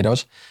Rotten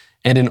Tomatoes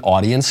and an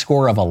audience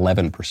score of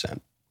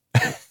 11%.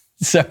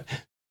 So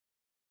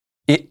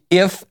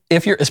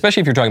if you're,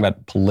 especially if you're talking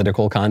about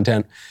political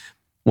content,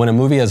 when a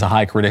movie has a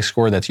high critic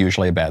score, that's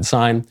usually a bad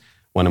sign.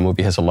 When a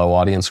movie has a low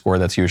audience score,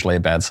 that's usually a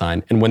bad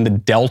sign. And when the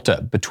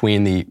delta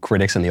between the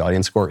critics and the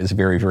audience score is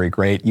very, very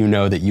great, you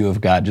know that you have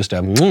got just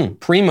a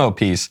primo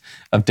piece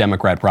of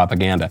Democrat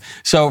propaganda.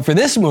 So for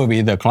this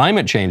movie, the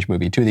climate change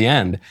movie, To the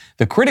End,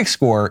 the critic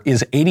score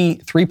is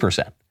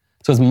 83%.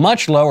 So it's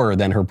much lower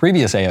than her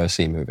previous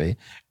AOC movie.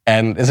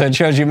 And so it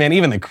shows you, man,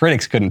 even the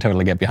critics couldn't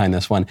totally get behind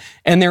this one.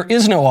 And there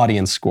is no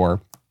audience score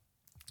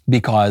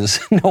because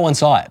no one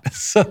saw it.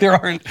 So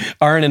there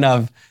aren't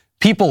enough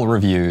people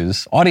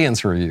reviews,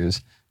 audience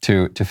reviews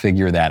to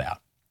figure that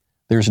out.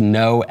 There's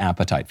no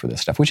appetite for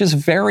this stuff, which is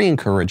very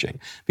encouraging.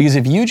 Because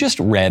if you just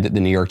read the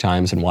New York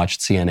Times and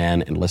watched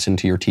CNN and listened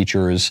to your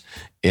teachers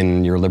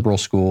in your liberal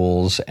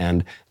schools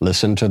and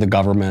listened to the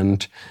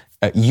government,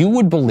 you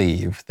would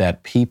believe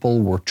that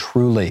people were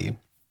truly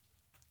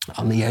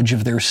on the edge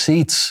of their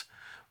seats,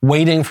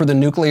 waiting for the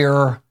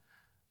nuclear,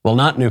 well,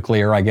 not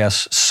nuclear, I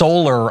guess,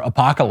 solar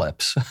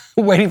apocalypse,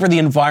 waiting for the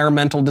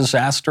environmental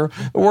disaster.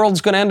 The world's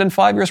going to end in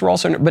 5 years. We're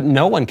also, but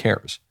no one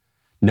cares.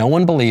 No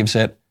one believes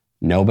it.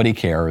 Nobody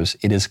cares.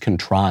 It is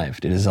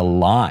contrived. It is a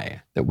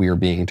lie that we are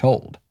being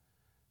told.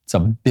 It's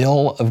a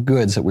bill of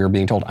goods that we are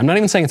being told. I'm not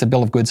even saying it's a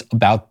bill of goods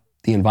about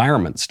the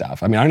environment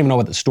stuff. I mean, I don't even know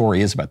what the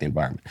story is about the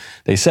environment.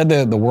 They said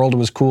that the world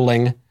was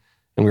cooling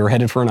and we were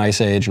headed for an ice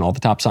age, and all the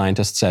top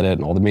scientists said it,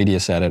 and all the media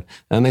said it.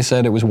 And they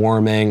said it was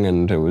warming,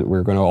 and we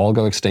were going to all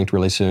go extinct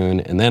really soon.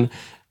 And then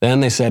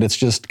they said it's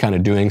just kind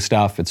of doing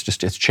stuff.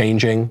 It's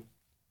changing.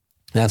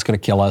 That's going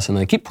to kill us. And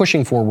they keep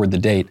pushing forward the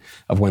date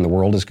of when the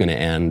world is going to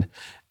end.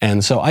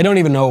 And so I don't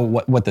even know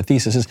what the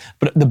thesis is.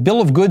 But the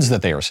bill of goods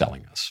that they are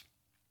selling us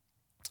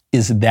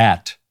is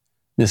that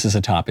this is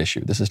a top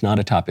issue. This is not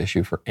a top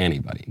issue for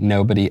anybody.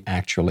 Nobody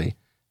actually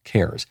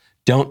cares.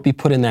 Don't be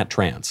put in that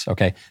trance,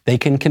 okay? They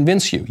can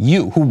convince you.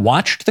 You, who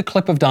watched the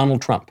clip of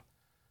Donald Trump,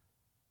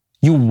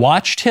 you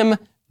watched him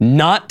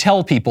not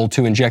tell people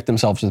to inject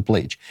themselves with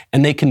bleach.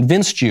 And they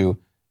convinced you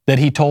that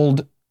he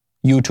told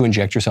you to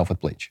inject yourself with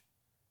bleach.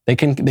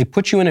 They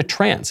put you in a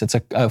trance. It's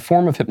a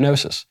form of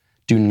hypnosis.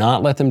 Do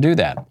not let them do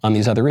that on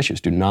these other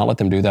issues. Do not let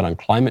them do that on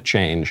climate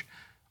change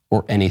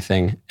or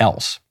anything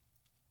else.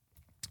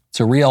 It's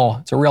a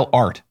real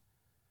art,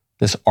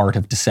 this art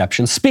of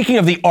deception. Speaking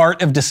of the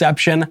art of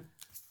deception,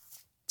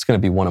 it's going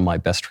to be one of my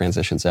best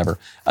transitions ever.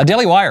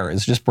 Daily Wire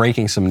is just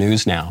breaking some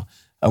news now.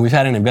 We've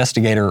had an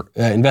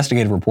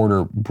investigative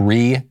reporter,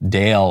 Bree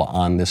Dale,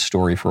 on this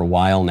story for a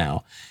while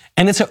now.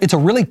 And it's a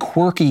really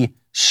quirky,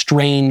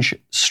 strange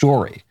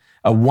story.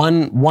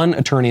 One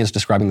attorney is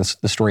describing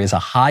the story as a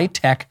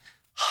high-tech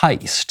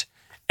heist.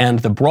 And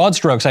the broad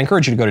strokes, I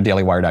encourage you to go to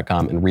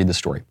dailywire.com and read the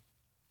story.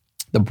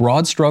 The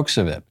broad strokes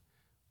of it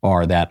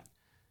are that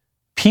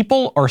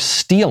people are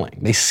stealing,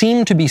 they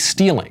seem to be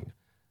stealing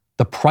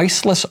the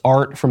priceless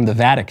art from the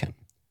Vatican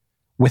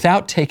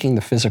without taking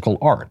the physical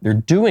art. They're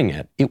doing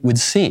it, it would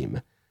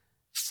seem,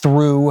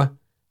 through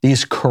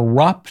these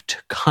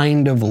corrupt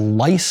kind of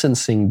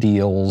licensing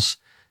deals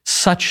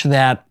such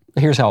that,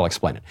 here's how I'll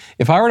explain it.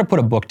 If I were to put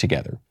a book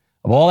together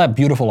of all that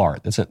beautiful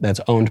art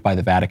that's owned by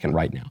the Vatican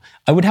right now,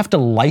 I would have to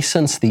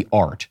license the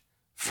art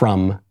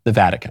from the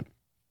Vatican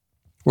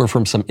or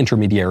from some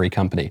intermediary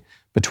company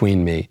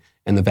between me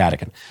and the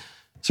Vatican.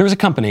 So there was a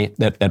company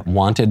that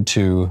wanted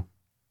to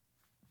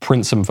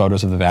print some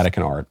photos of the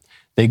Vatican art.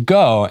 They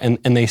go and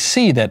they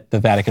see that the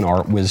Vatican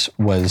art was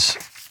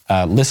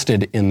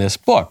listed in this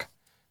book.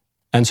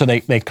 And so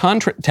they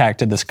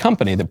contacted this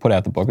company that put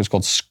out the book. It was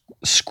called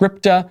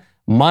Scripta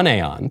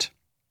Maneant,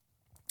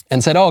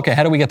 and said, okay,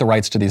 how do we get the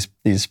rights to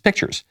these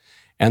pictures?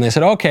 And they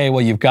said, okay,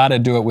 well, you've got to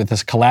do it with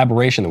this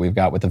collaboration that we've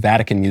got with the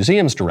Vatican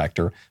Museum's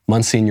director,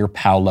 Monsignor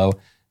Paolo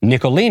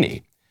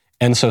Nicolini.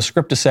 And so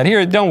Scripta said,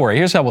 here, don't worry,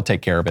 here's how we'll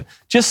take care of it.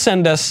 Just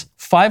send us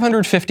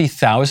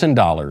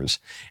 $550,000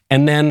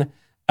 and then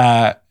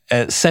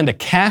send a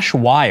cash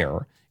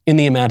wire in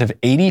the amount of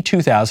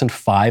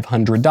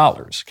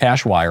 $82,500,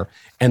 cash wire,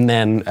 and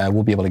then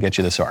we'll be able to get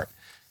you this art.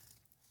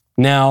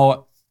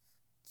 Now,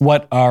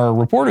 what our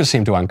reporters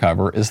seem to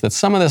uncover is that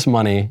some of this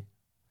money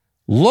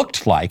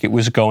looked like it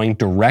was going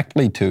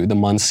directly to the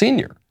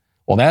Monsignor.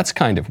 Well, that's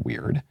kind of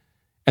weird.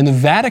 And the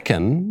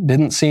Vatican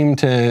didn't seem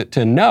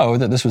to know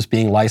that this was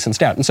being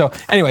licensed out. And so,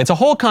 anyway, it's a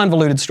whole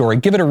convoluted story.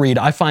 Give it a read.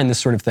 I find this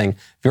sort of thing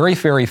very,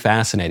 very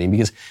fascinating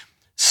because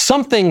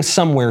something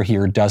somewhere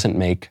here doesn't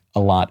make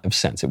a lot of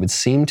sense. It would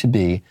seem to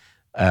be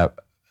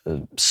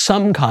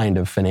some kind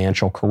of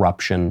financial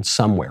corruption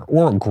somewhere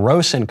or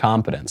gross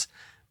incompetence.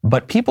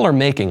 But people are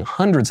making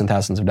hundreds and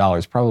thousands of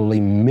dollars,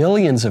 probably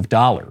millions of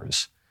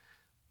dollars,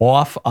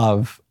 off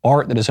of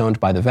art that is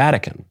owned by the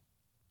Vatican.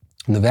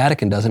 And the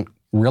Vatican doesn't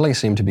really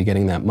seem to be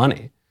getting that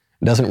money.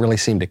 It doesn't really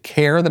seem to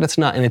care that it's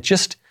not. And it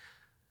just,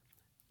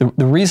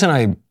 the reason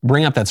I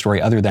bring up that story,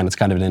 other than it's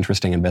kind of an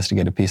interesting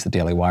investigative piece that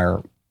Daily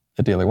Wire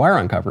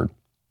uncovered,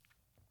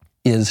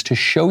 is to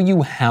show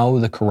you how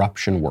the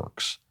corruption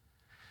works.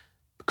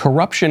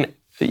 Corruption,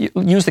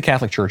 use the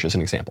Catholic Church as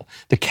an example.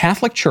 The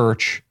Catholic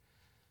Church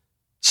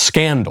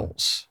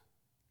scandals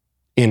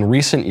in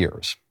recent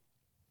years.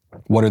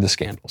 What are the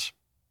scandals?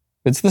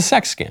 It's the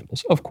sex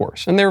scandals, of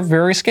course, and they're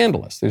very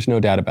scandalous. There's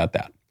no doubt about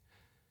that.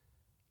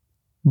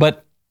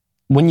 But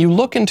when you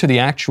look into the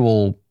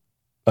actual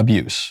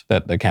abuse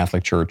that the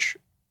Catholic Church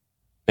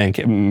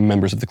and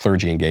members of the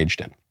clergy engaged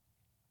in,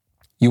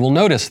 you will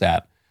notice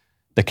that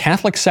the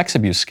Catholic sex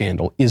abuse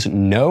scandal is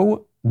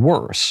no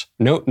worse,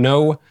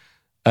 no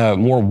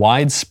more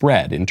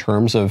widespread in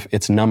terms of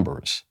its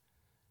numbers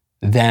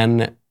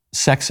than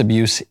sex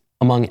abuse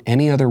among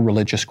any other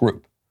religious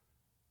group.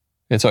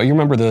 And so you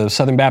remember the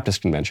Southern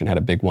Baptist Convention had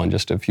a big one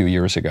just a few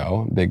years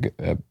ago, big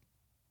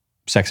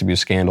sex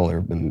abuse scandal. There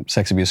have been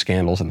sex abuse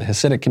scandals in the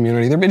Hasidic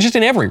community. There have been just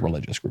in every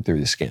religious group, there are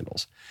these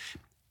scandals.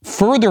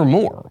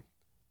 Furthermore,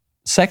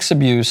 sex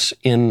abuse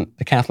in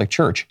the Catholic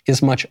Church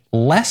is much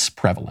less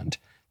prevalent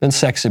than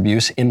sex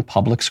abuse in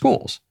public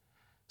schools.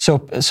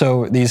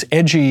 So these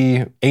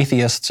edgy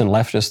atheists and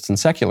leftists and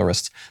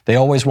secularists, they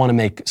always want to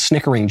make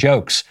snickering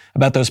jokes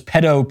about those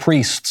pedo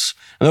priests,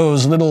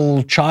 those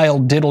little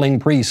child diddling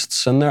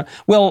priests. And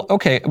well,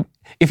 okay,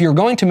 if you're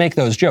going to make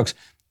those jokes,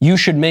 you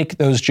should make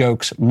those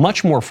jokes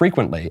much more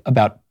frequently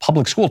about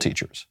public school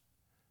teachers.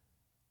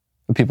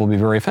 People will be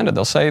very offended.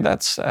 They'll say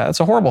that's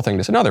a horrible thing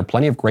to say. No, there are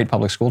plenty of great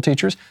public school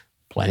teachers,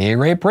 plenty of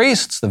great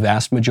priests, the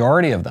vast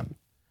majority of them.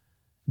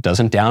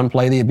 Doesn't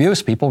downplay the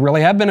abuse. People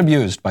really have been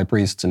abused by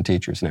priests and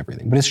teachers and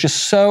everything. But it's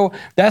just so,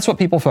 that's what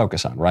people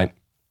focus on, right?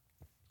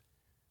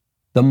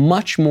 The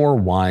much more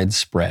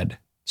widespread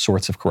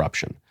sorts of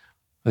corruption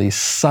are these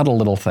subtle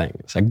little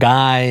things. A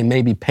guy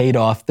maybe paid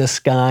off this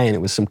guy and it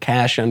was some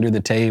cash under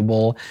the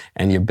table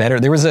and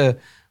there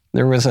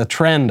was a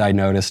trend I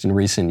noticed in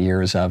recent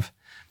years of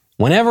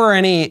whenever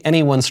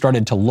anyone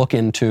started to look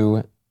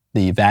into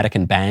the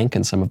Vatican Bank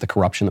and some of the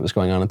corruption that was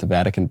going on at the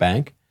Vatican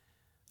Bank,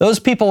 those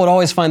people would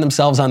always find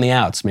themselves on the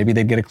outs. Maybe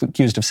they'd get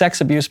accused of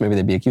sex abuse, maybe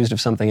they'd be accused of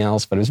something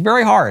else, but it was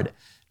very hard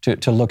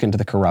to look into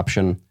the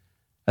corruption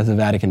at the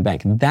Vatican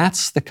Bank.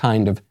 That's the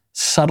kind of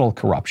subtle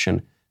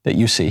corruption that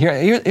you see.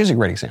 Here's a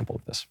great example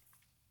of this.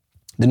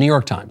 The New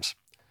York Times.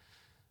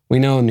 We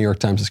know the New York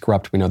Times is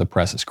corrupt. We know the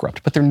press is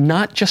corrupt. But they're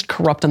not just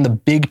corrupt on the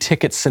big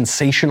ticket,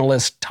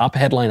 sensationalist, top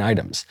headline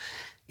items.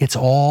 It's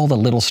all the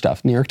little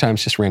stuff. New York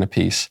Times just ran a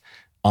piece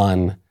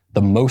on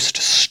the most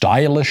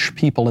stylish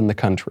people in the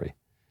country.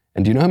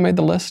 And do you know who made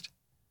the list?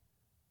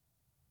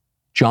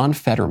 John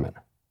Fetterman.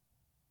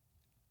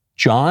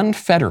 John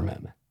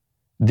Fetterman,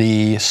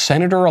 the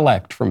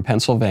senator-elect from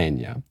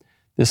Pennsylvania,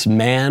 this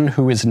man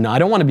who is not, I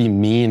don't want to be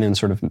mean and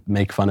sort of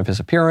make fun of his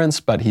appearance,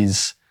 but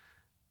he's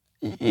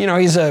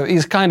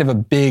kind of a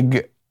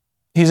big,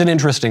 he's an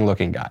interesting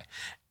looking guy.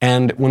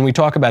 And when we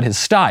talk about his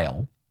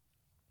style,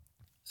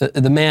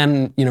 the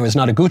man, is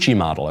not a Gucci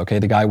model, okay?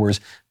 The guy wears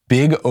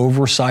big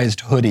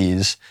oversized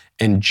hoodies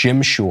and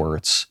gym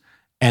shorts,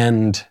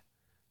 and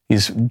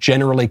he's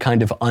generally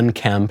kind of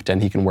unkempt,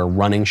 and he can wear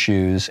running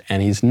shoes,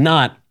 and he's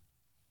not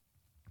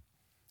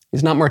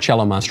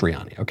Marcello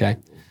Mastroianni, okay?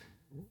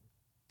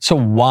 So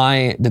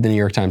why did the New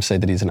York Times say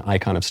that he's an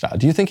icon of style?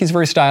 Do you think he's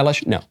very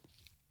stylish? No.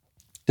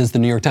 Does the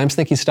New York Times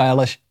think he's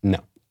stylish? No.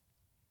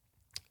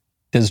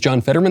 Does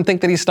John Fetterman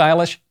think that he's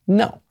stylish?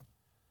 No.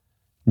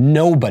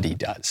 Nobody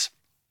does.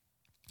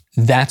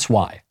 That's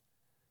why.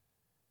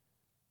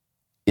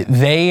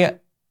 They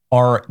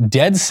are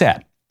dead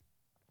set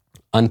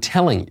on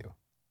telling you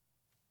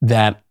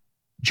that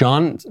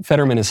John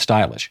Fetterman is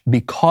stylish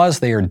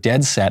because they are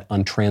dead set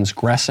on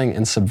transgressing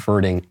and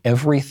subverting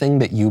everything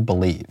that you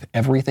believe,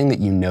 everything that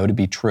you know to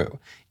be true.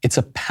 It's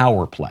a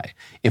power play.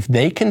 If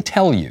they can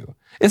tell you,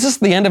 this is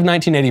the end of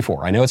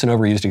 1984. I know it's an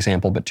overused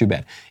example, but too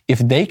bad. If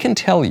they can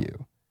tell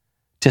you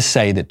to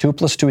say that 2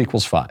 + 2 =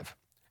 5,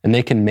 and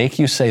they can make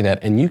you say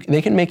that, and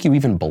they can make you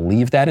even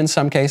believe that in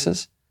some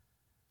cases,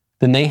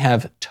 then they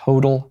have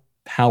total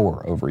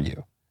power over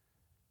you.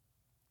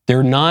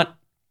 They're not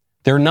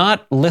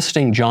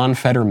listing John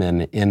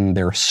Fetterman in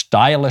their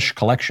stylish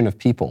collection of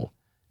people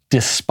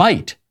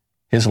despite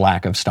his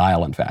lack of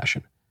style and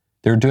fashion.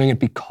 They're doing it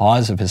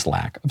because of his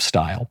lack of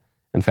style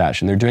and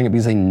fashion. They're doing it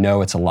because they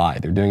know it's a lie.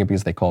 They're doing it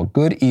because they call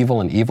good evil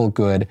and evil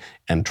good,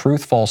 and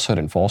truth falsehood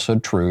and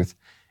falsehood truth,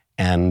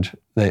 and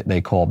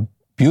they call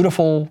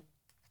beautiful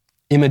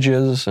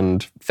images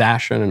and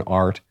fashion and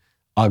art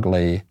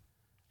ugly,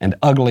 and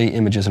ugly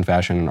images and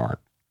fashion and art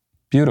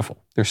beautiful.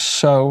 They're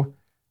so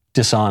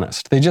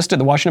dishonest. They just did,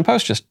 the Washington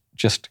Post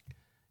just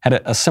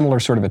had a similar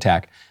sort of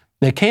attack.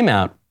 They came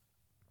out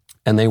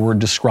and they were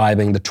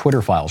describing the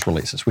Twitter files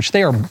releases, which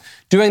they are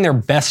doing their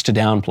best to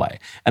downplay.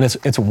 And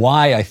it's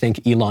why I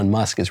think Elon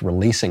Musk is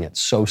releasing it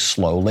so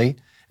slowly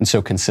and so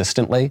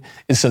consistently,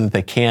 is so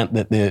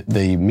that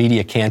the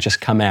media can't just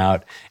come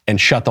out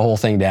and shut the whole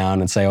thing down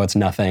and say, oh, it's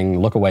nothing,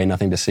 look away,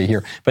 nothing to see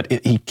here. But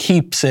he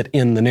keeps it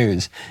in the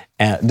news,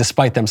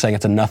 despite them saying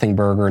it's a nothing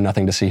burger,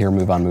 nothing to see here,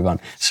 move on, move on.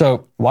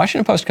 So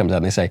Washington Post comes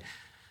out and they say,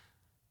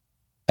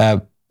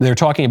 they're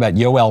talking about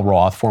Yoel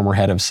Roth, former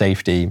head of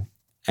safety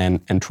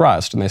and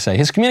trust, and they say,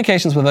 his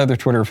communications with other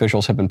Twitter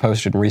officials have been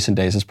posted in recent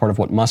days as part of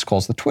what Musk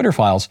calls the Twitter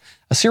files,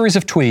 a series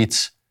of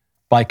tweets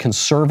by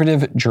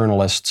conservative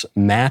journalists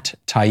Matt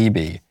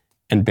Taibbi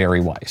and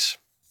Barry Weiss.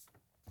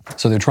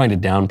 So they're trying to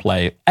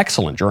downplay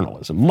excellent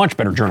journalism, much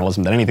better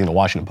journalism than anything the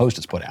Washington Post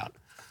has put out.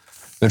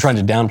 They're trying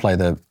to downplay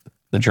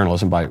the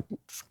journalism by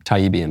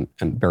Taibbi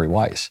and Barry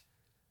Weiss.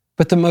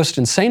 But the most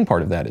insane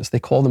part of that is they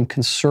call them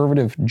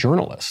conservative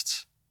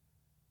journalists.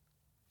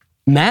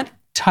 Matt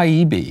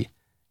Taibbi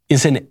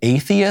is an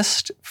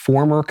atheist,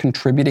 former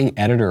contributing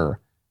editor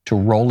to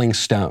Rolling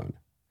Stone.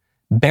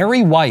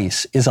 Barry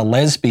Weiss is a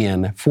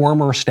lesbian,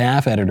 former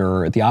staff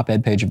editor at the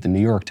op-ed page of the New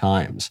York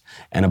Times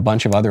and a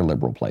bunch of other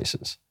liberal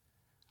places.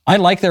 I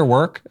like their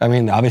work. I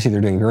mean, obviously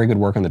they're doing very good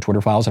work on the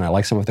Twitter files, and I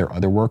like some of their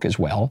other work as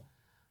well.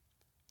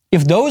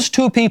 If those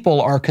two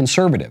people are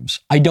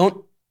conservatives, I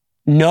don't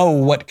know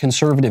what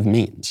conservative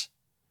means.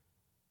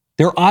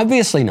 They're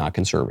obviously not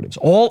conservatives.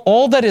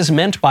 All that is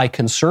meant by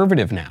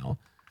conservative now,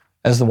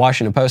 as the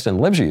Washington Post and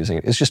libs are using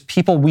it, is just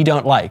people we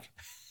don't like.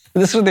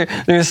 This is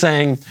what they're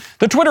saying.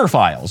 The Twitter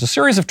files, a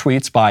series of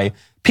tweets by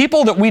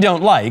people that we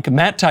don't like,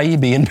 Matt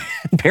Taibbi and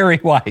Barry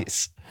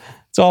Weiss.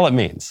 That's all it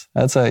means.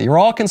 You're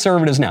all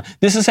conservatives now.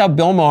 This is how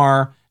Bill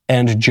Maher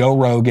and Joe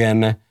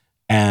Rogan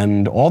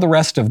and all the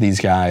rest of these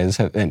guys,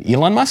 and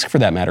Elon Musk for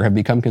that matter, have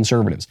become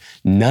conservatives.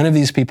 None of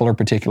these people are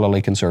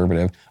particularly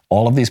conservative.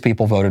 All of these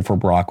people voted for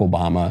Barack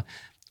Obama.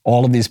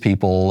 All of these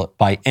people,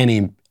 by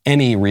any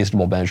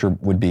reasonable measure,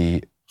 would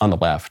be on the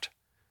left.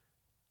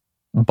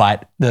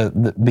 But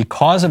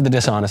because of the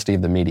dishonesty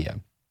of the media,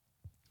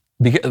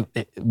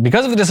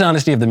 because of the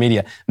dishonesty of the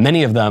media,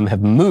 many of them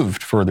have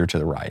moved further to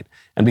the right.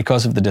 And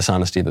because of the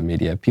dishonesty of the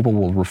media, people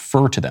will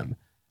refer to them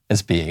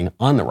as being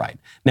on the right.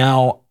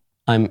 Now,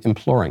 I'm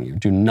imploring you,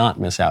 do not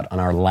miss out on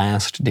our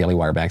last Daily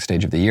Wire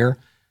Backstage of the year.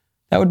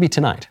 That would be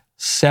tonight,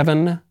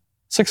 6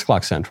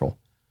 o'clock Central.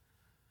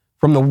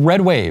 From the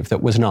red wave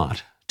that was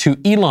not, to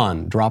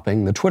Elon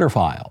dropping the Twitter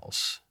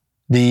files,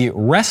 the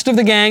rest of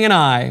the gang and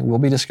I will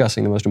be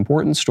discussing the most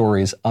important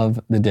stories of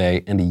the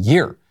day and a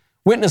year.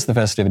 Witness the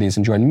festivities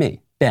and join me,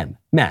 Ben,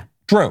 Matt,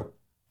 Drew,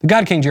 the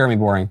God King Jeremy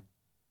Boring,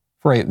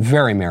 for a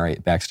very merry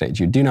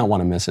backstage. You do not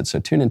want to miss it, so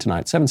tune in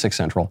tonight, 7, 6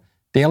 Central,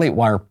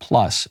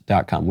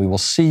 dailywireplus.com. We will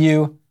see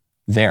you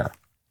there.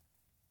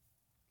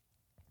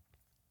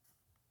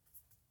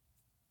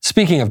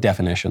 Speaking of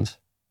definitions,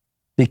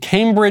 the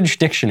Cambridge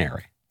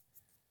Dictionary,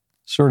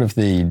 sort of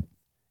the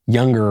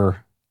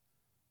younger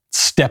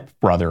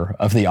stepbrother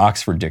of the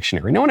Oxford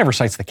Dictionary. No one ever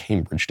cites the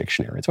Cambridge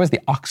Dictionary. It's always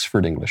the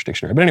Oxford English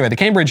Dictionary. But anyway, the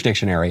Cambridge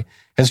Dictionary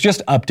has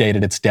just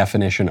updated its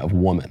definition of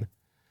woman.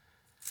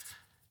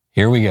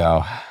 Here we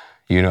go.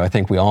 I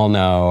think we all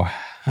know.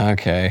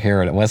 Okay,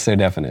 here it is. What's their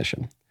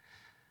definition?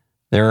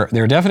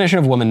 Their definition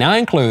of woman now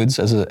includes,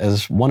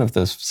 as one of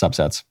the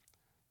subsets,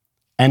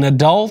 an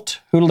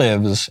adult who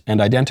lives and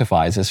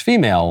identifies as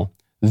female,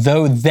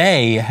 though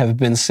they have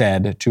been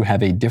said to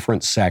have a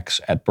different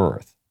sex at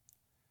birth.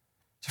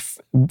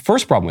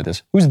 First problem with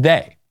this, who's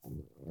they?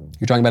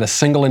 You're talking about a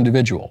single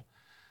individual,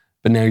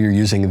 but now you're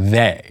using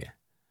they.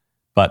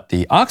 But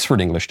the Oxford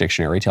English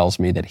Dictionary tells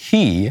me that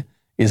he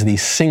is the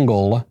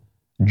single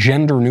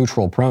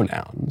gender-neutral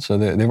pronoun. So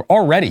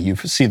you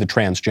see the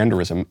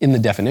transgenderism in the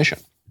definition.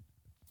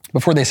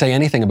 Before they say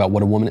anything about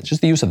what a woman is,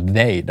 just the use of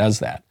they does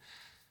that.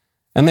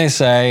 And they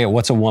say,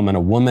 what's a woman?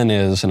 A woman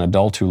is an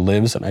adult who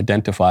lives and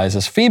identifies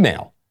as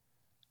female,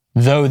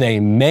 though they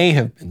may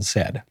have been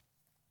said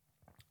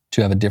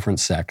to have a different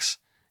sex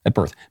at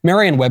birth.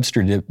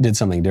 Merriam-Webster did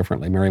something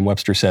differently.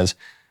 Merriam-Webster says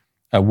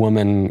a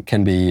woman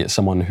can be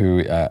someone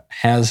who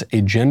has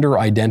a gender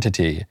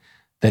identity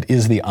that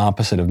is the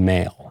opposite of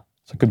male.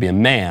 So it could be a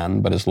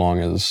man, but as long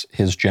as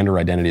his gender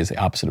identity is the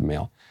opposite of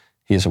male,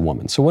 he is a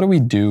woman. So what do we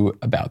do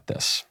about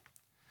this?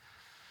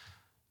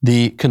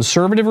 The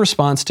conservative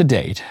response to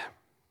date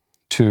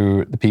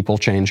to the people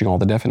changing all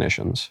the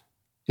definitions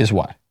is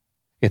what?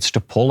 It's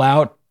to pull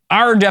out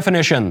our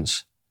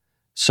definitions.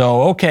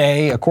 So,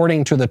 okay,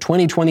 according to the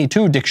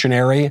 2022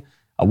 dictionary,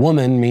 a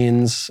woman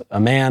means a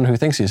man who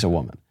thinks he's a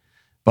woman.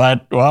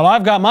 But, well,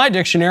 I've got my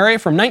dictionary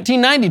from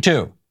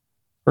 1992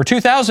 or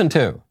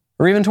 2002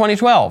 or even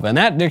 2012, and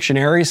that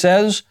dictionary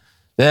says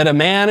that a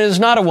man is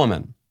not a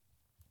woman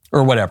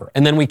or whatever.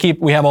 And then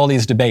we have all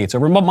these debates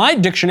over, but my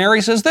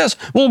dictionary says this.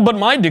 Well, but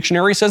my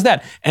dictionary says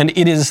that. And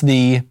it is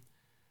the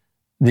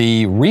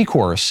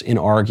recourse in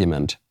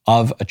argument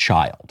of a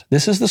child.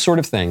 This is the sort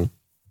of thing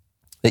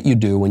that you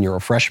do when you're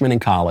a freshman in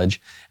college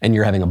and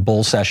you're having a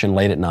bull session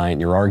late at night and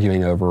you're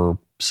arguing over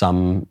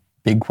some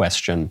big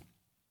question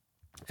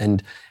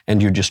and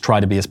you just try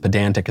to be as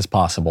pedantic as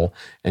possible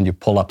and you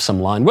pull up some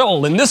line.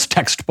 Well, in this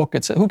textbook,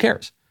 it says, who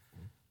cares?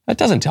 That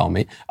doesn't tell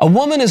me. A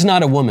woman is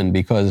not a woman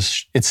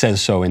because it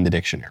says so in the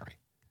dictionary.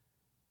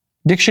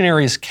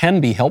 Dictionaries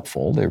can be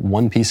helpful. They're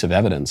one piece of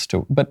evidence,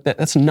 but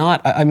that's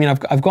not,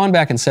 I've gone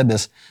back and said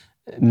this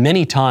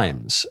many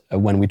times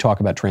when we talk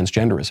about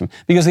transgenderism,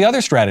 because the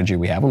other strategy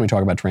we have when we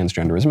talk about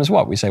transgenderism is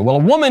what? We say, well, a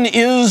woman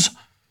is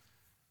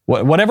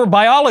whatever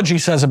biology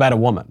says about a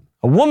woman.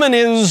 A woman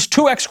is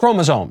 2 X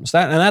chromosomes,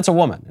 and that's a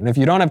woman. And if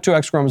you don't have 2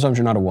 X chromosomes,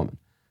 you're not a woman.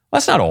 Well,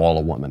 that's not all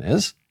a woman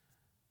is.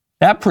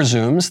 That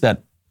presumes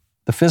that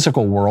the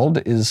physical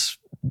world is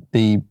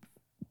the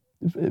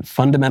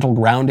fundamental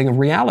grounding of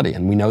reality,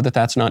 and we know that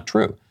that's not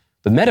true.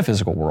 The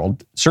metaphysical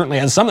world certainly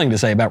has something to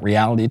say about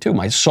reality too.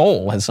 My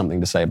soul has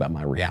something to say about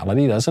my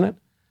reality, doesn't it?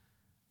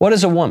 What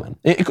is a woman?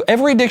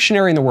 Every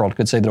dictionary in the world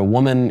could say that a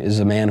woman is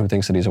a man who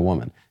thinks that he's a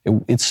woman.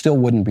 It still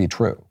wouldn't be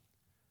true.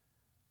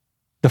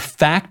 The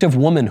fact of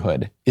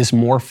womanhood is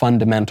more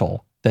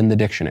fundamental than the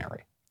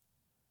dictionary.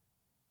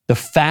 The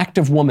fact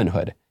of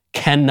womanhood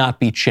cannot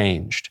be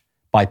changed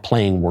by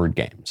playing word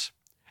games.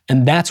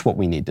 And that's what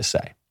we need to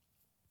say.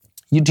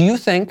 Do you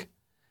think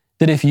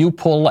that if you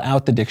pull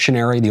out the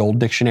dictionary, the old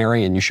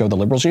dictionary, and you show the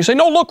liberals, and you say,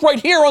 no, look right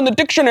here on the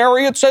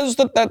dictionary, it says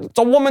that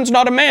a woman's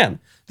not a man,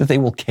 that they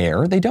will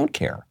care? They don't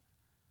care.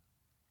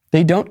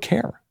 They don't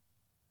care.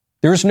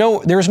 There's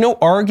no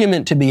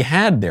argument to be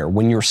had there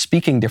when you're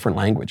speaking different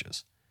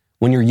languages,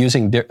 when you're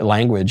using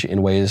language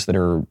in ways that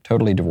are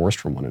totally divorced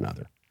from one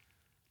another.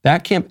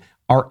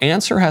 Our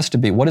answer has to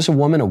be, what is a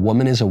woman? A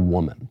woman is a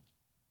woman.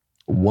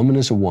 A woman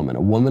is a woman.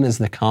 A woman is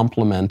the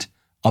complement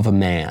of a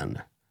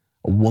man.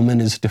 A woman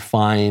is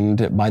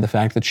defined by the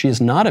fact that she is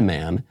not a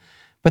man,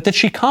 but that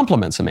she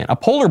complements a man. A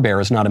polar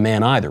bear is not a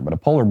man either, but a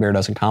polar bear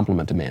doesn't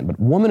complement a man. But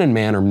woman and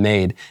man are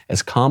made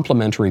as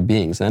complementary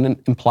beings. That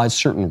implies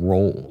certain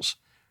roles.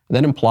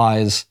 That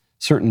implies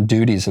certain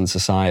duties in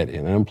society.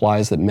 And it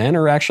implies that men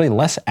are actually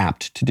less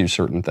apt to do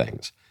certain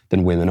things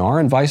than women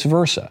are, and vice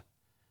versa.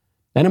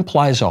 That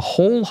implies a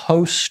whole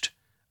host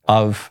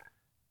of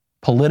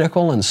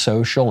political and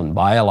social and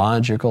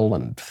biological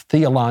and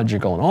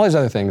theological and all these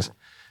other things,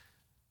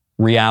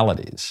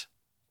 realities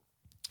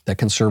that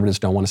conservatives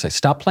don't want to say.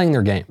 Stop playing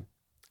their game.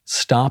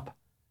 Stop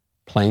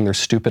playing their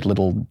stupid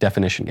little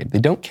definition game. They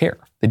don't care.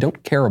 They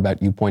don't care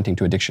about you pointing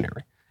to a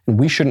dictionary. And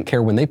we shouldn't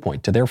care when they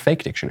point to their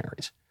fake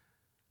dictionaries.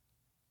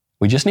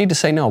 We just need to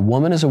say, no, a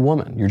woman is a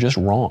woman. You're just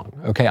wrong.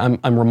 Okay, I'm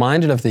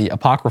reminded of the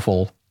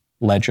apocryphal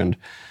legend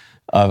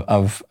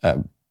of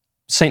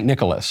St.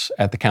 Nicholas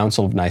at the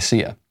Council of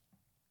Nicaea.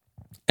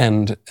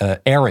 And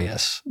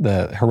Arius,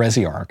 the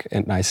heresiarch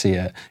at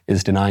Nicaea,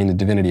 is denying the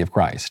divinity of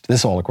Christ. This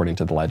is all according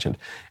to the legend.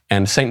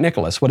 And St.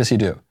 Nicholas, what does he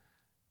do?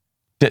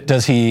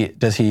 Does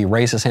he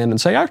raise his hand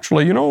and say,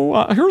 actually,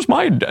 here's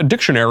my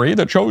dictionary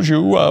that shows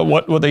you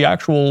what the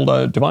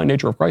actual divine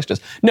nature of Christ is?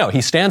 No,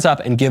 he stands up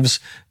and gives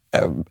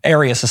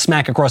Arius a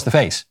smack across the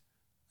face.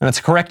 And it's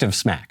a corrective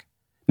smack.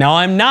 Now,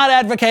 I'm not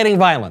advocating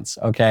violence,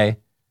 okay?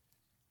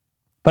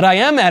 But I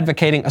am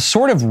advocating a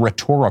sort of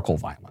rhetorical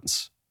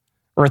violence,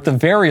 or at the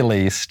very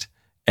least,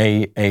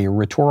 a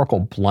rhetorical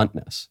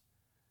bluntness.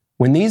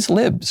 When these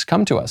libs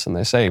come to us and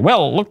they say,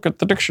 well, look at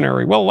the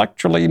dictionary. Well,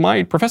 actually,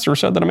 my professor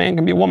said that a man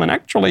can be a woman.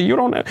 Actually,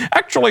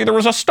 there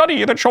was a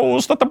study that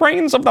shows that the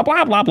brains of the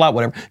blah, blah, blah,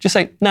 whatever. Just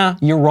say, nah,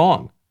 you're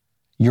wrong.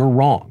 You're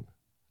wrong.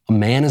 A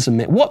man is a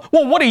man. Well,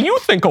 what do you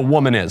think a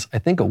woman is? I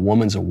think a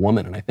woman's a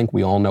woman, and I think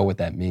we all know what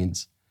that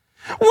means.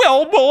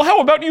 Well,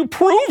 how about you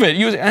prove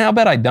it? How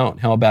about I don't?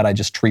 How about I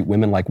just treat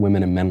women like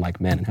women and men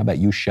like men? And how about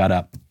you shut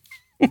up?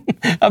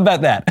 How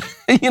about that?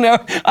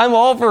 I'm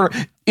all for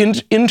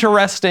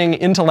interesting,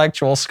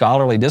 intellectual,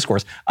 scholarly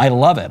discourse. I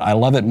love it. I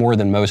love it more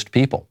than most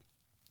people.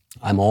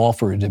 I'm all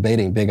for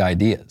debating big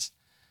ideas.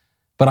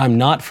 But I'm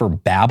not for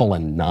babble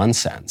and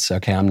nonsense,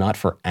 okay? I'm not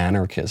for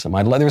anarchism.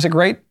 There's a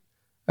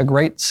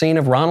great scene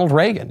of Ronald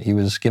Reagan. He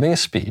was giving a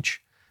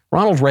speech.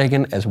 Ronald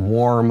Reagan, as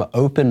warm,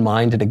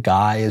 open-minded a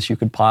guy as you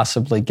could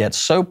possibly get,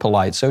 so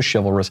polite, so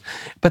chivalrous,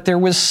 but there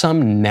was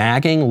some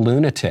nagging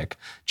lunatic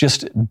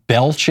just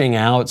belching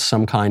out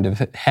some kind of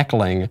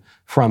heckling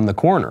from the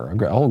corner,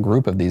 a whole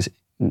group of these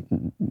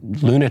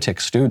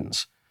lunatic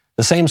students,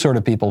 the same sort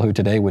of people who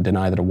today would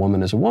deny that a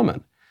woman is a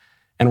woman.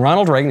 And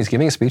Ronald Reagan is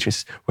giving a speech. He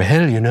says,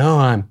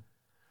 well,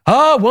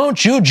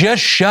 won't you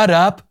just shut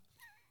up?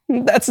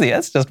 That's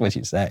just what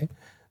you say.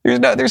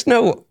 There's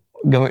no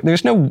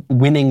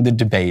winning the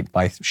debate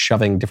by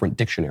shoving different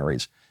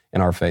dictionaries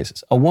in our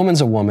faces. A woman's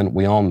a woman.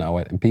 We all know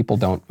it. And people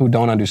who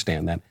don't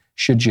understand that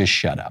should just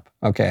shut up.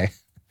 Okay?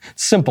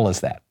 Simple as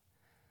that.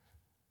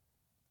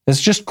 It's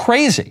just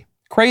crazy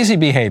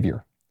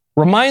behavior.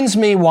 Reminds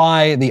me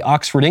why the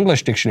Oxford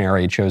English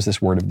Dictionary chose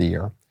this word of the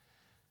year.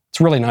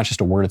 It's really not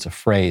just a word, it's a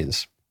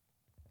phrase.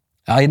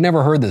 I had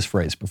never heard this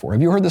phrase before.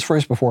 Have you heard this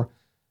phrase before?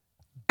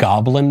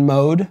 Goblin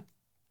mode?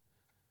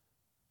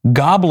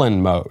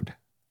 Goblin mode,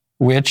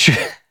 which,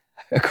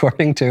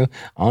 according to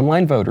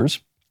online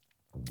voters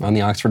on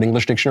the Oxford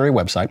English Dictionary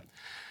website,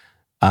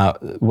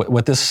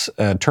 what this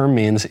term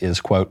means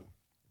is, quote,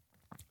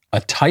 a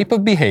type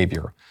of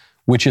behavior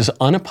which is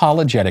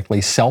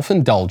unapologetically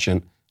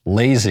self-indulgent,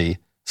 lazy,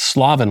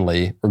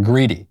 slovenly, or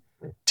greedy,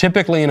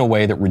 typically in a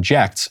way that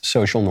rejects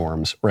social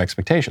norms or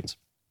expectations.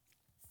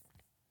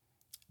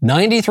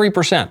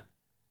 93%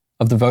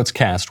 of the votes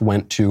cast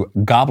went to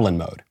goblin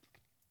mode.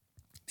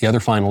 The other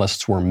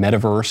finalists were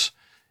metaverse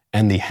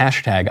and the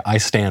hashtag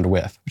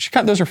 #IStandWith, which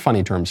those are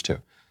funny terms too.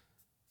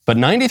 But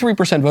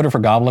 93% voted for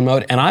goblin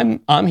mode,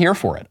 and I'm here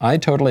for it. I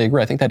totally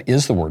agree. I think that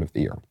is the word of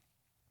the year.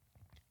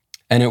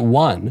 And it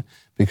won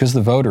because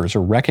the voters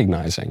are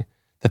recognizing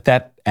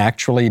that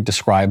actually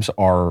describes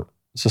our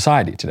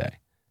society today.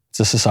 It's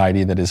a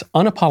society that is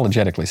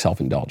unapologetically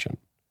self-indulgent.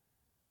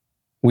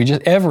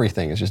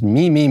 Everything is just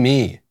me, me,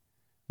 me.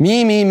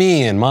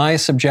 Me, and my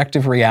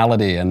subjective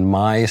reality and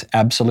my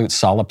absolute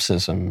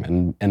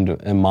solipsism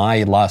and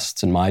my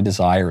lusts and my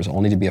desires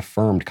all need to be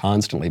affirmed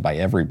constantly by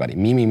everybody.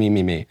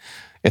 Me.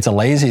 It's a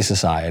lazy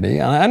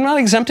society. I'm not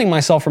exempting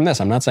myself from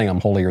this. I'm not saying I'm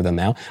holier than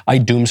thou. I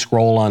doom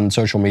scroll on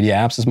social media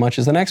apps as much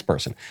as the next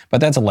person. But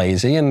that's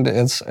lazy and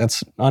it's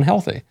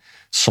unhealthy.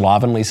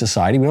 Slovenly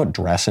society. We don't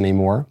dress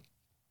anymore.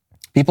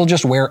 People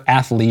just wear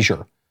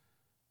athleisure,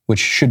 which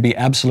should be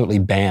absolutely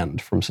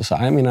banned from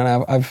society. I mean,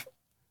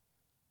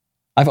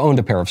 I've owned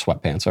a pair of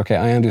sweatpants, okay?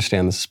 I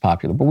understand this is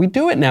popular, but we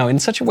do it now in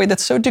such a way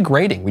that's so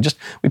degrading.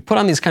 We put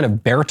on these kind of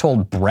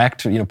Bertolt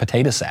Brecht,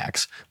 potato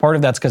sacks. Part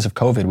of that's because of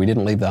COVID. We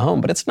didn't leave the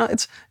home, but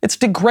it's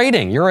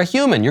degrading. You're a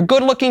human. You're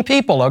good-looking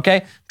people,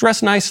 okay?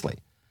 Dress nicely.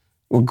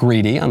 We're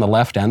greedy on the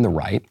left and the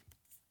right.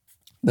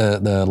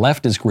 The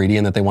left is greedy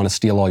in that they want to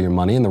steal all your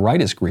money, and the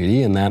right is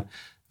greedy in that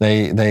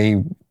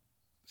they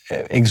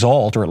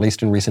exalt, or at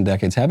least in recent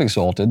decades have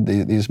exalted,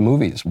 these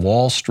movies,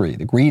 Wall Street,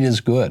 the greed is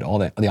good, all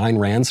that, the Ayn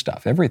Rand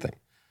stuff, everything.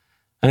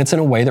 And it's in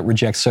a way that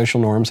rejects social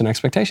norms and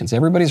expectations.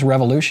 Everybody's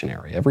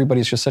revolutionary.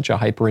 Everybody's just such a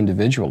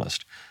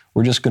hyper-individualist.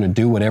 We're just going to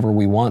do whatever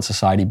we want,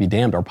 society be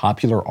damned. Our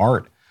popular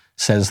art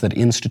says that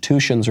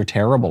institutions are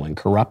terrible and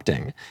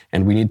corrupting,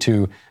 and we need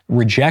to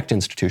reject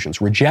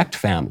institutions, reject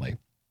family,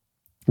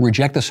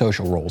 reject the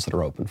social roles that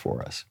are open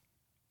for us.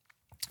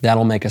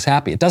 That'll make us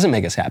happy. It doesn't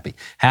make us happy.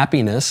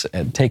 Happiness,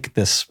 take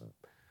this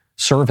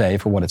survey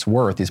for what it's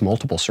worth, these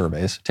multiple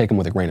surveys, take them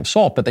with a grain of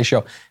salt, but they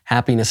show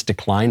happiness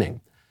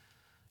declining.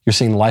 You're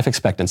seeing life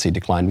expectancy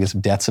decline because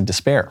of deaths of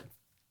despair.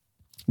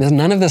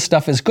 None of this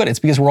stuff is good. It's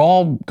because we're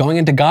all going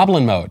into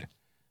goblin mode.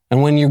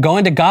 And when you go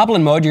into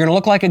goblin mode, you're going to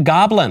look like a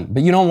goblin,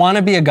 but you don't want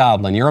to be a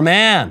goblin. You're a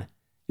man.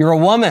 You're a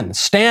woman.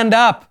 Stand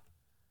up.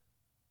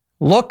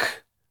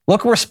 Look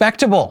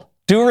respectable.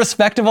 Do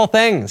respectable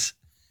things.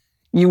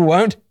 You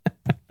won't.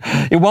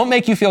 It won't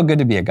make you feel good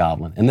to be a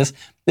goblin. And this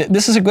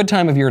is a good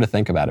time of year to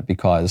think about it,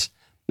 because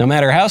no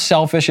matter how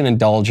selfish and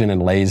indulgent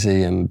and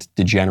lazy and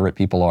degenerate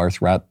people are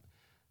throughout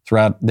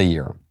the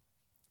year,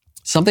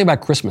 something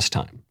about Christmas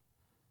time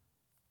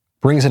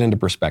brings it into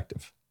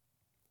perspective.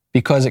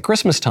 Because at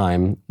Christmas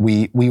time,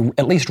 we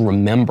at least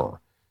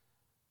remember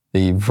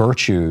the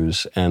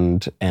virtues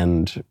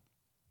and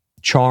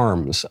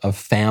charms of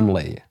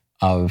family,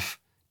 of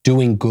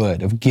doing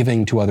good, of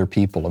giving to other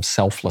people, of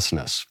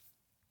selflessness,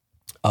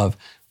 of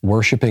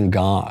worshiping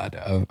God,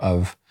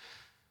 of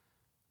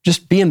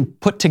just being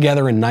put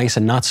together and nice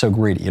and not so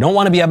greedy. You don't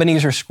want to be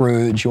Ebenezer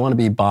Scrooge. You want to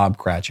be Bob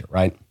Cratchit,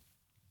 right?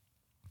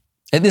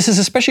 And this is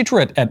especially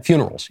true at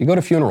funerals. You go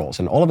to funerals,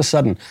 and all of a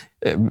sudden,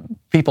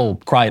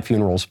 people cry at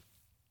funerals,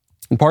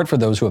 in part for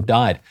those who have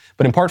died,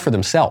 but in part for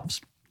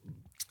themselves,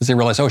 because they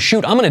realize, oh,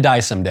 shoot, I'm going to die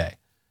someday.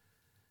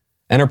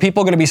 And are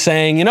people going to be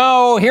saying,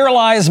 here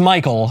lies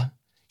Michael.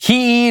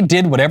 He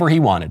did whatever he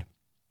wanted.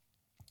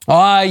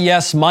 Ah,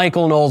 yes,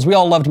 Michael Knowles. We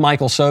all loved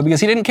Michael so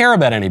because he didn't care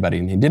about anybody,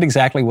 and he did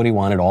exactly what he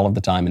wanted all of the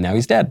time, and now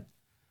he's dead.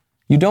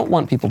 You don't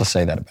want people to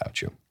say that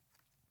about you.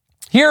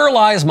 Here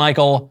lies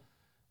Michael.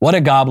 What a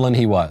goblin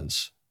he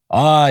was.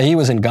 Ah, he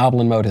was in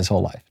goblin mode his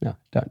whole life. No,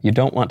 you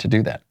don't want to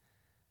do that.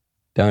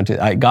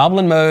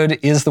 Goblin mode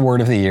is the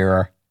word of the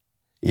year.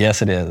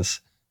 Yes, it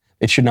is.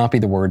 It should not be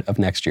the word of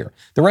next year.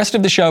 The rest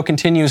of the show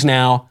continues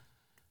now.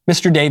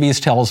 Mr. Davies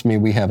tells me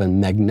we have a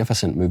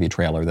magnificent movie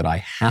trailer that I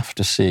have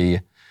to see.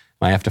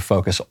 I have to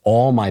focus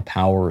all my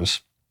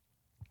powers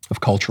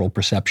of cultural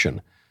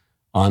perception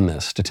on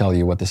this to tell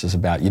you what this is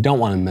about. You don't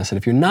want to miss it.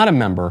 If you're not a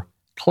member,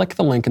 click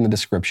the link in the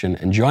description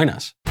and join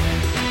us.